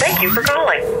 Thank you for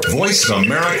calling.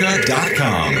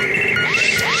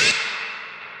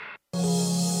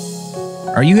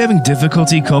 VoiceAmerica.com. Are you having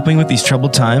difficulty coping with these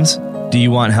troubled times? Do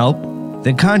you want help?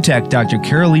 Then contact Dr.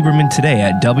 Carol Lieberman today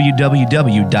at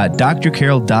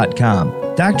www.drcarol.com.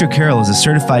 Dr. Carol is a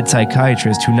certified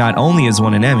psychiatrist who not only has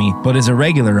won an Emmy, but is a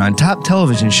regular on top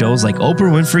television shows like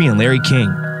Oprah Winfrey and Larry King.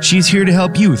 She's here to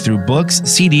help you through books,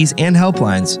 CDs, and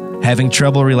helplines. Having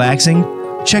trouble relaxing?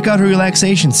 Check out her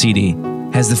relaxation CD.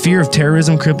 Has the fear of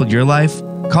terrorism crippled your life?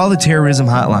 Call the terrorism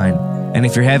hotline. And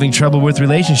if you're having trouble with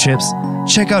relationships,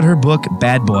 check out her book,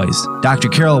 Bad Boys. Dr.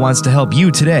 Carol wants to help you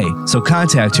today, so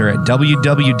contact her at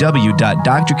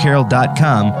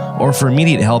www.drcarol.com or for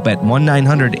immediate help at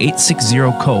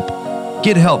 1-900-860-COPE.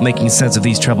 Get help making sense of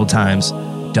these troubled times.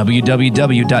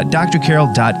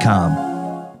 www.drcarol.com.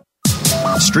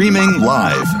 Streaming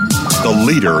live, the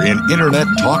leader in Internet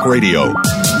Talk Radio,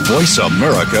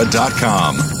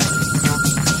 voiceamerica.com.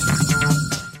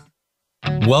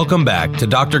 Welcome back to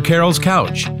Dr. Carol's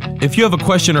Couch. If you have a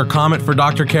question or comment for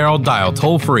Dr. Carol, dial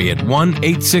toll-free at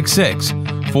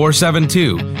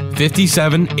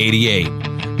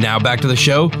 1-866-472-5788. Now back to the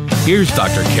show. Here's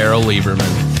Dr. Carol Lieberman.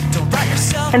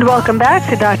 And welcome back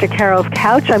to Dr. Carol's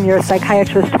Couch. I'm your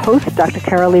psychiatrist host, Dr.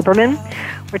 Carol Lieberman.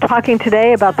 We're talking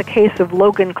today about the case of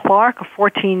Logan Clark, a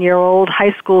 14-year-old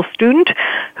high school student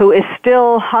who is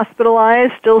still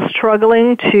hospitalized, still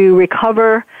struggling to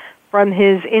recover from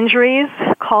his injuries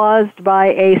caused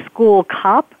by a school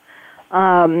cop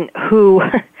who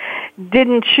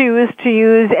didn't choose to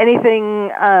use anything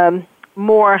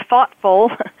more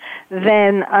thoughtful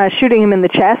than shooting him in the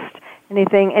chest,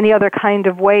 any other kind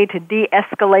of way to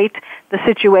de-escalate the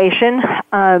situation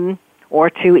or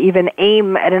to even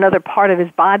aim at another part of his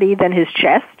body than his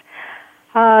chest.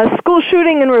 School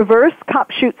shooting in reverse,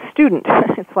 cop shoots student.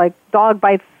 It's like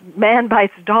man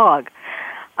bites dog.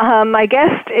 My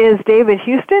guest is David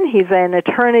Houston. He's an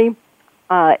attorney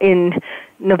in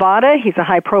Nevada. He's a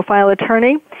high-profile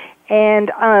attorney.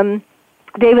 And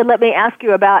David, let me ask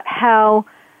you about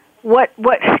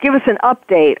give us an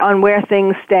update on where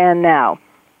things stand now.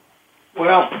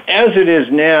 Well, as it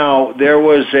is now, there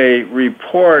was a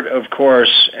report, of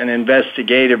course, an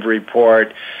investigative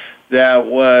report that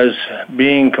was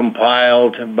being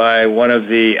compiled by one of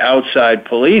the outside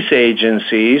police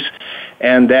agencies,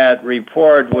 and that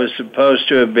report was supposed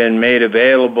to have been made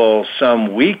available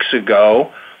some weeks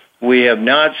ago. We have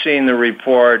not seen the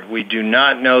report. We do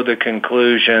not know the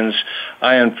conclusions.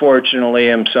 I, unfortunately,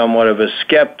 am somewhat of a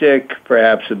skeptic,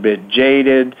 perhaps a bit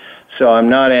jaded, so I'm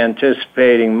not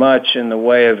anticipating much in the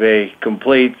way of a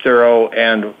complete, thorough,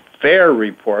 and fair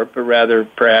report, but rather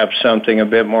perhaps something a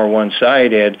bit more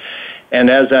one-sided. And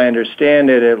as I understand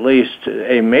it, at least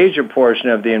a major portion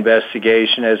of the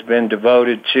investigation has been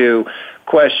devoted to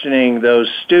questioning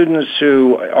those students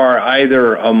who are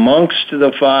either amongst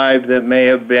the five that may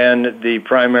have been the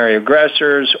primary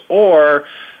aggressors or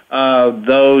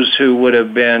those who would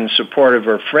have been supportive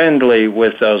or friendly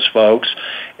with those folks.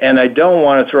 And I don't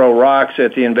want to throw rocks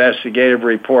at the investigative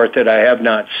report that I have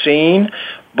not seen,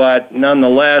 but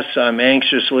nonetheless, I'm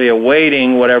anxiously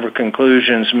awaiting whatever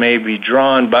conclusions may be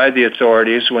drawn by the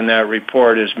authorities when that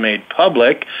report is made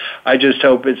public. I just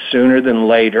hope it's sooner than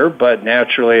later, but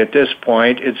naturally at this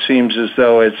point, it seems as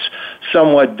though it's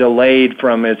somewhat delayed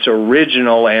from its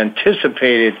original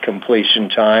anticipated completion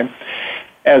time.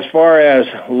 As far as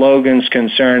Logan's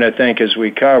concerned, I think as we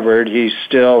covered, he's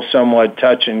still somewhat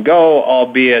touch and go,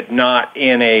 albeit not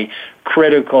in a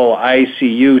critical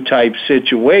ICU type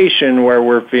situation where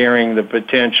we're fearing the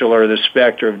potential or the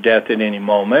specter of death at any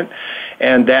moment.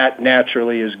 And that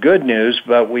naturally is good news,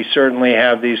 but we certainly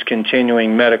have these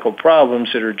continuing medical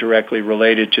problems that are directly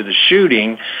related to the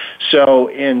shooting. So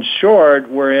in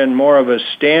short, we're in more of a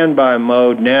standby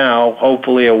mode now,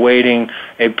 hopefully awaiting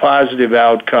a positive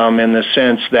outcome in the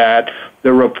sense that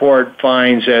the report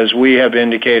finds, as we have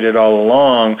indicated all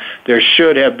along, there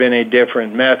should have been a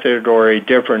different method or a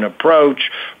different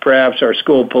approach. Perhaps our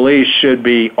school police should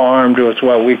be armed with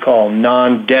what we call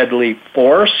non-deadly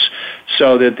force,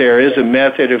 so that there is a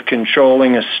method of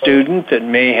controlling a student that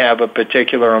may have a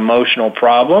particular emotional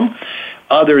problem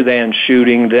other than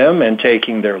shooting them and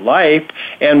taking their life.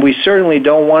 And we certainly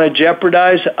don't want to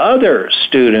jeopardize other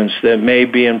students that may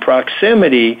be in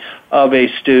proximity of a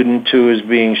student who is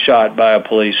being shot by a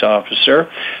police officer.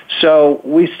 So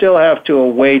we still have to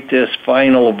await this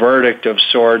final verdict of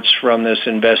sorts from this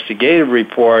investigative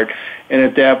report, and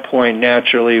at that point,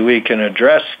 naturally, we can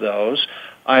address those.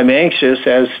 I'm anxious,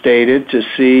 as stated, to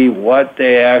see what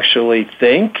they actually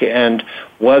think and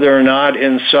whether or not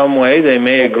in some way they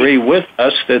may agree with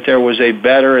us that there was a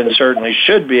better and certainly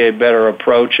should be a better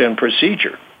approach and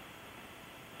procedure.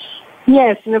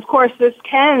 Yes, and of course this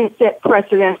can set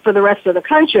precedent for the rest of the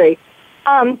country.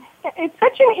 It's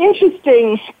such an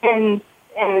interesting and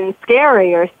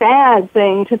scary or sad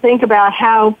thing to think about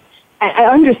how,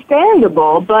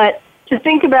 understandable, but to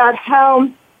think about how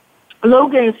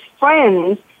Logan's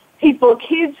friends,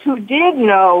 kids who did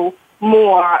know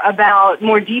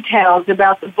more details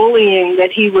about the bullying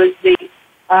that he was the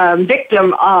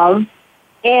victim of,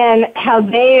 and how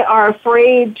they are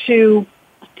afraid to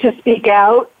speak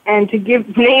out and to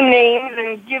name names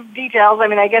and give details. I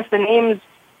mean, I guess the names,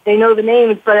 they know the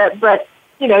names, but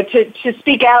you know, to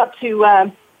speak out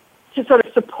to sort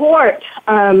of support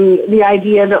the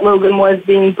idea that Logan was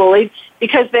being bullied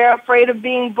because they're afraid of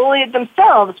being bullied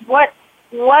themselves. What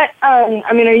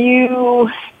I mean,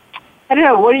 I don't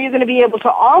know, what are you going to be able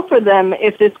to offer them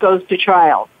if this goes to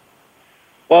trial?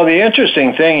 Well, the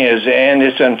interesting thing is, and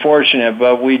it's unfortunate,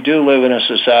 but we do live in a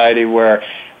society where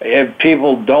if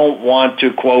people don't want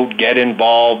to, quote, get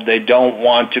involved, they don't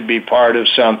want to be part of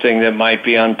something that might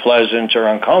be unpleasant or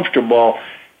uncomfortable.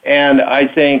 And I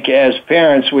think as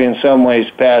parents, we in some ways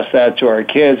pass that to our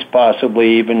kids,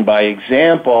 possibly even by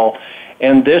example.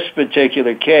 In this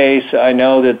particular case, I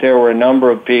know that there were a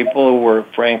number of people who were,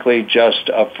 frankly, just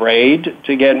afraid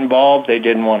to get involved. They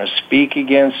didn't want to speak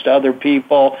against other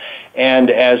people. And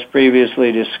as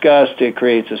previously discussed, it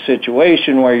creates a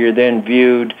situation where you're then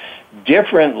viewed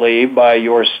differently by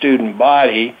your student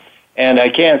body. And I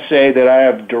can't say that I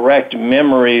have direct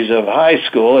memories of high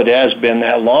school. It has been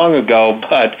that long ago.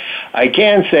 But I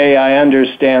can say I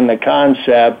understand the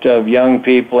concept of young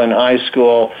people in high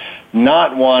school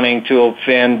not wanting to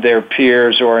offend their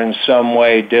peers or in some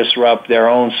way disrupt their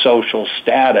own social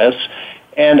status.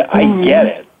 And I get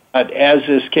it. But as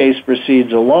this case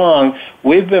proceeds along,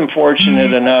 we've been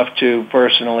fortunate enough to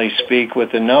personally speak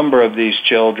with a number of these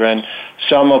children,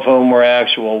 some of whom were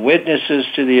actual witnesses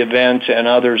to the event, and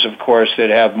others, of course, that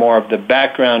have more of the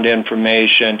background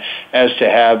information as to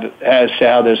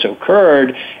how this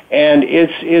occurred. And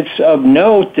it's of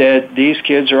note that these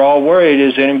kids are all worried,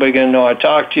 is anybody going to know I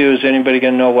talked to you? Is anybody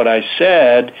going to know what I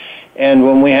said? And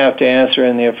when we have to answer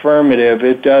in the affirmative,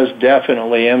 it does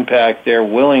definitely impact their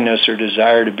willingness or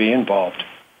desire to be involved.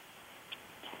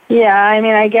 Yeah, I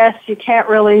mean, I guess you can't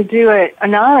really do it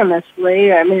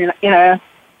anonymously. I mean, you know,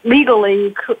 legally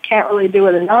you can't really do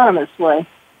it anonymously.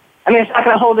 I mean, it's not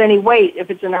going to hold any weight if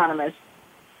it's anonymous.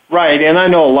 Right, and I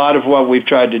know a lot of what we've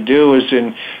tried to do is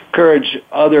encourage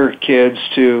other kids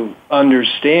to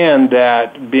understand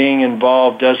that being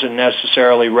involved doesn't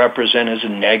necessarily represent as a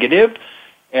negative.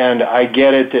 And I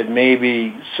get it that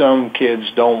maybe some kids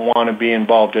don't want to be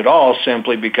involved at all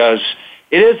simply because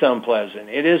it is unpleasant,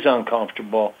 it is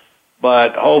uncomfortable,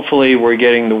 but hopefully we're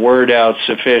getting the word out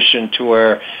sufficient to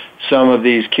where some of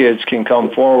these kids can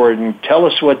come forward and tell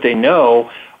us what they know.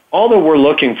 All that we're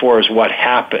looking for is what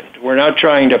happened. We're not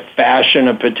trying to fashion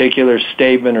a particular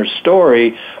statement or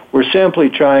story. We're simply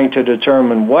trying to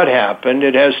determine what happened.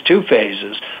 It has two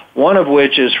phases, one of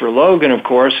which is for Logan, of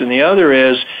course, and the other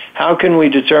is how can we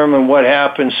determine what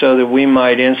happened so that we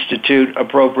might institute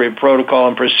appropriate protocol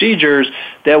and procedures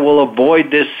that will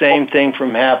avoid this same thing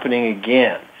from happening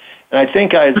again. And I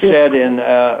think I had said in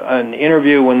an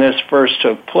interview when this first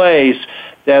took place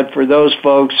that for those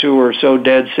folks who are so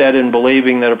dead set in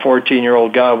believing that a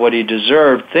 14-year-old got what he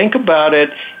deserved, think about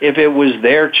it if it was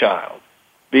their child.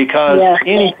 Because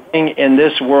anything in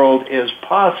this world is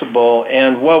possible,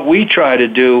 and what we try to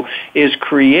do is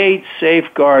create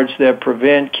safeguards that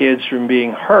prevent kids from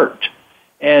being hurt.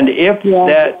 And if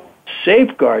that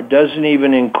safeguard doesn't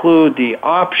even include the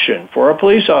option for a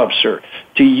police officer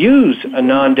to use a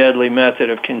non-deadly method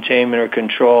of containment or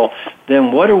control,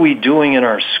 then what are we doing in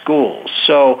our schools?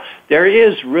 So there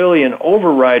is really an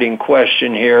overriding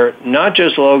question here, not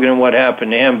just Logan and what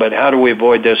happened to him, but how do we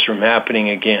avoid this from happening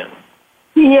again?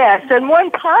 Yes, and one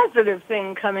positive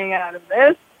thing coming out of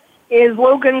this is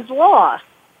Logan's Law.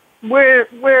 Where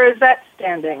is that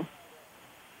standing?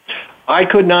 I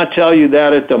could not tell you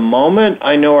that at the moment.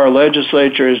 I know our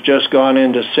legislature has just gone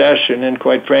into session, and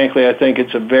quite frankly, I think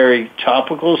it's a very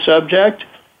topical subject,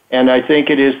 and I think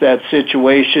it is that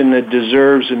situation that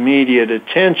deserves immediate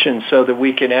attention so that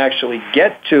we can actually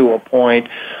get to a point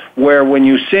where when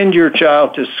you send your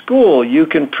child to school, you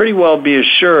can pretty well be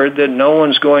assured that no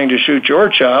one's going to shoot your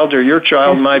child, or your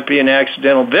child might be an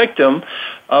accidental victim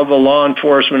of a law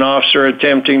enforcement officer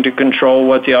attempting to control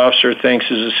what the officer thinks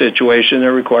is a situation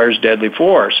that requires deadly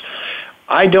force.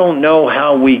 I don't know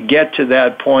how we get to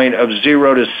that point of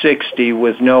 0 to 60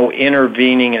 with no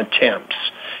intervening attempts.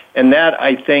 And that,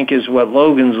 I think, is what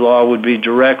Logan's Law would be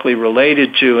directly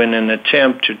related to in an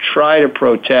attempt to try to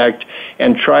protect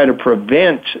and try to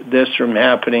prevent this from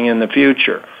happening in the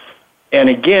future. And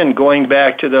again, going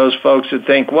back to those folks that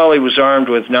think, well, he was armed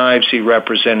with knives, he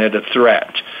represented a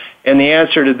threat. And the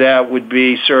answer to that would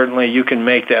be certainly you can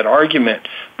make that argument.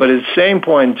 But at the same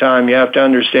point in time, you have to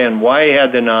understand why he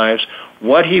had the knives,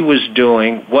 what he was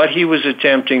doing, what he was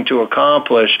attempting to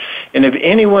accomplish. And if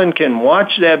anyone can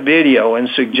watch that video and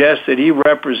suggest that he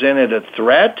represented a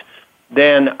threat,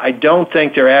 then I don't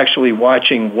think they're actually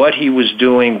watching what he was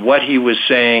doing, what he was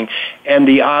saying, and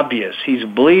the obvious. He's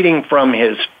bleeding from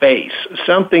his face.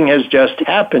 Something has just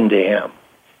happened to him.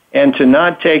 And to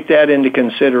not take that into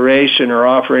consideration or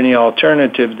offer any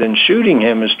alternative than shooting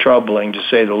him is troubling, to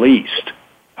say the least.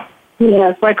 Yeah,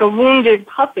 it's like a wounded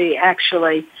puppy,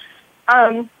 actually.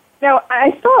 Now,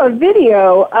 I saw a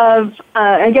video of,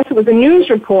 I guess it was a news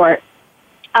report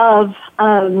of,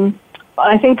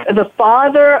 I think the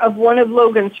father of one of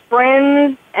Logan's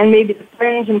friends and maybe the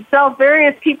friend himself,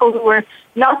 various people who were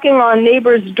knocking on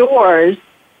neighbors' doors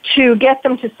to get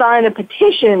them to sign a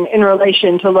petition in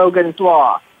relation to Logan's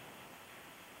law.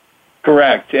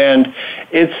 Correct. And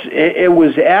it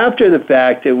was after the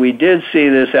fact that we did see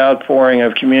this outpouring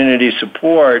of community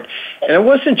support. And it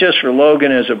wasn't just for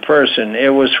Logan as a person. It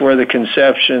was for the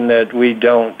conception that we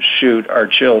don't shoot our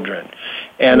children.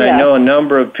 And I know a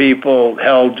number of people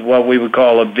held what we would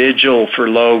call a vigil for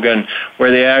Logan, where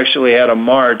they actually had a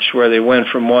march where they went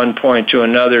from one point to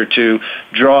another to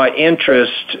draw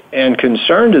interest and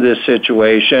concern to this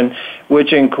situation,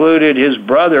 which included his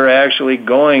brother actually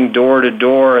going door to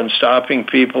door and stopping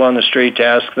people on the street to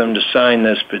ask them to sign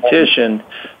this petition,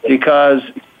 because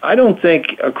I don't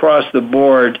think across the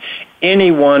board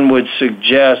anyone would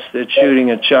suggest that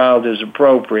shooting a child is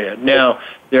appropriate. Now,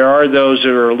 there are those that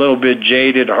are a little bit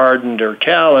jaded, hardened, or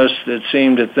callous that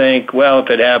seem to think, well, if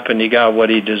it happened, he got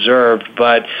what he deserved.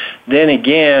 But then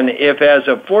again, if as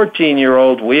a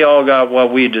 14-year-old we all got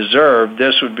what we deserved,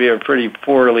 this would be a pretty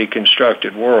poorly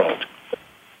constructed world.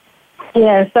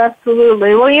 Yes,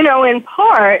 absolutely. Well, in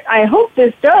part, I hope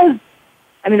this does,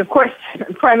 of course,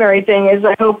 the primary thing is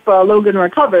I hope Logan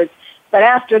recovers. But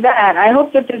after that, I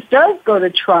hope that this does go to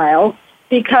trial,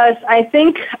 because I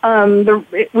think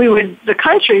the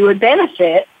country would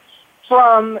benefit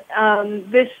from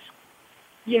this,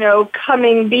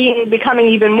 becoming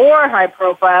even more high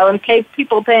profile and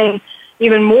people paying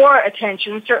even more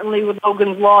attention. Certainly with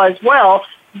Logan's law as well,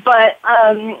 but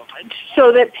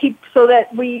so that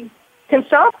we can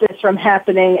stop this from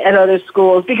happening at other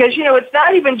schools, because it's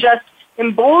not even just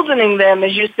emboldening them,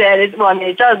 as you said.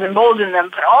 It does embolden them,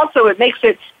 but also it makes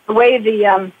it the way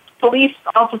the police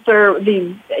officer,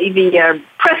 the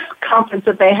press conference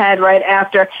that they had right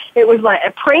after, it was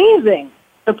like praising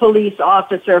the police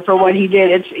officer for what he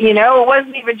did. It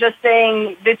wasn't even just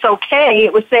saying it's okay.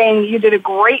 It was saying you did a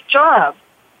great job.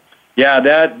 Yeah,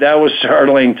 that was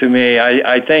startling to me.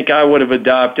 I think I would have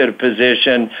adopted a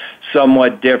position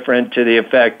somewhat different, to the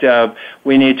effect of,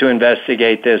 we need to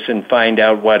investigate this and find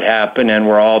out what happened, and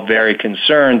we're all very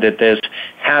concerned that this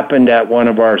happened at one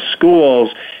of our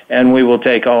schools, and we will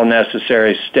take all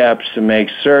necessary steps to make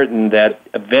certain that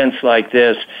events like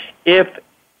this, if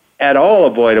at all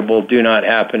avoidable, do not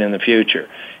happen in the future.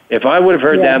 If I would have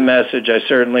heard that message, I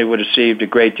certainly would have received a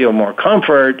great deal more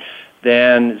comfort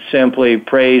than simply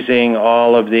praising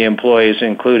all of the employees,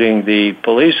 including the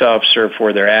police officer,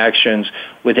 for their actions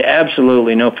with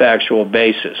absolutely no factual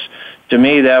basis. To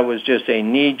me, that was just a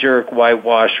knee-jerk,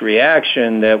 whitewash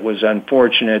reaction that was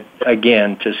unfortunate,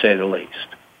 again, to say the least.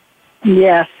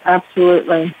 Yes,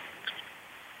 absolutely.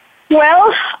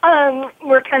 Well,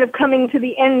 we're kind of coming to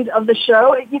the end of the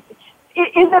show. Do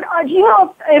you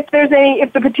know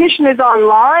if the petition is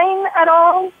online at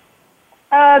all?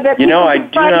 I do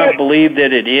not believe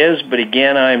that it is, but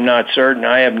again, I'm not certain.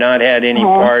 I have not had any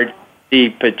part of the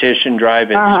petition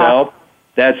drive itself.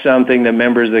 That's something that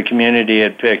members of the community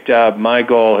had picked up. My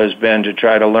goal has been to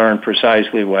try to learn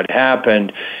precisely what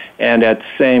happened, and at the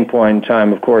same point in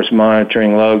time, of course,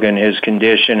 monitoring Logan, his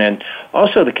condition, and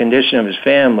also the condition of his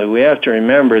family. We have to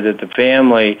remember that the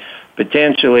family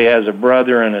potentially has a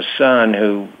brother and a son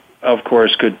who, of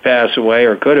course, could pass away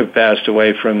or could have passed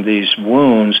away from these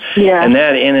wounds. Yeah. And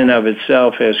that in and of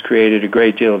itself has created a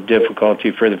great deal of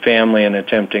difficulty for the family in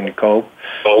attempting to cope.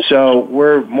 So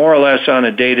we're more or less on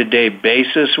a day-to-day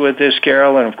basis with this,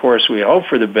 Carol, and of course we hope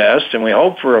for the best and we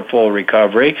hope for a full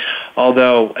recovery,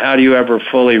 although how do you ever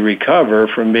fully recover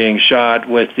from being shot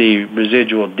with the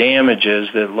residual damages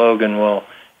that Logan will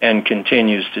and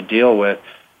continues to deal with?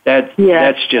 That's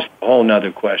just a whole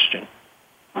nother question.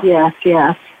 Yes,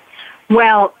 yes.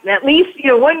 Well, at least,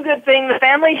 one good thing, the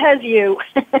family has you.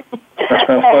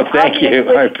 Well, thank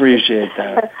you. I appreciate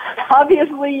that.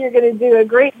 Obviously, you're going to do a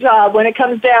great job when it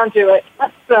comes down to it.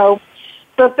 So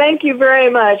thank you very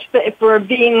much for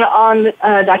being on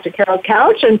Dr. Carol's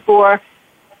Couch and for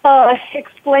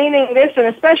explaining this, and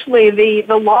especially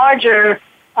the larger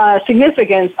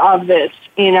significance of this,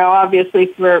 obviously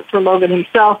for Logan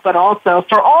himself, but also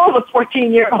for all the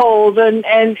 14-year-olds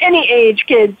and any age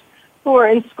kids who are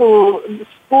in schools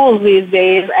these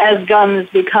days as guns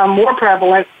become more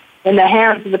prevalent in the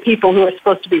hands of the people who are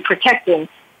supposed to be protecting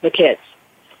the kids.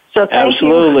 So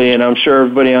absolutely, and I'm sure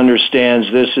everybody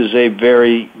understands this is a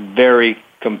very, very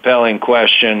compelling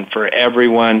question for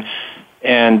everyone,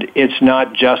 and it's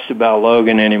not just about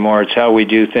Logan anymore. It's how we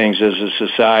do things as a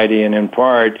society, and in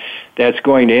part, that's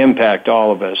going to impact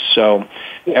all of us. So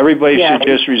everybody should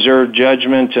just reserve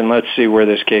judgment, and let's see where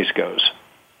this case goes.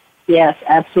 Yes,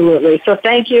 absolutely. So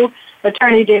thank you,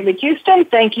 Attorney David Houston.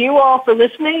 Thank you all for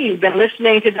listening. You've been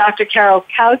listening to Dr. Carol's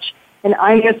Couch, and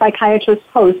I'm your psychiatrist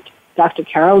host, Dr.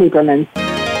 Carol Lieberman.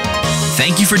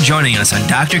 Thank you for joining us on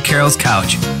Dr. Carol's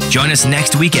Couch. Join us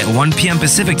next week at 1 p.m.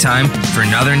 Pacific Time for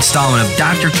another installment of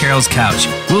Dr. Carol's Couch.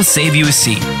 We'll save you a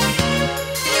seat.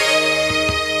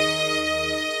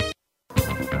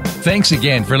 Thanks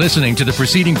again for listening to the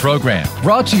preceding program,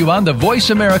 brought to you on the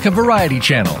Voice America Variety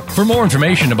Channel. For more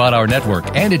information about our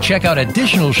network and to check out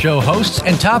additional show hosts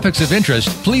and topics of interest,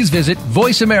 please visit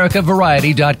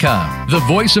voiceamericavariety.com. The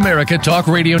Voice America Talk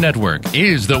Radio Network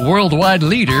is the worldwide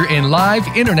leader in live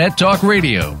Internet talk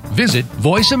radio. Visit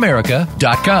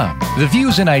voiceamerica.com. The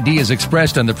views and ideas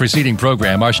expressed on the preceding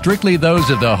program are strictly those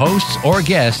of the hosts or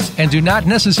guests and do not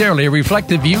necessarily reflect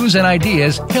the views and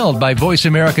ideas held by Voice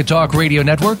America Talk Radio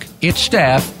Network, its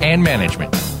staff, and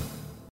management.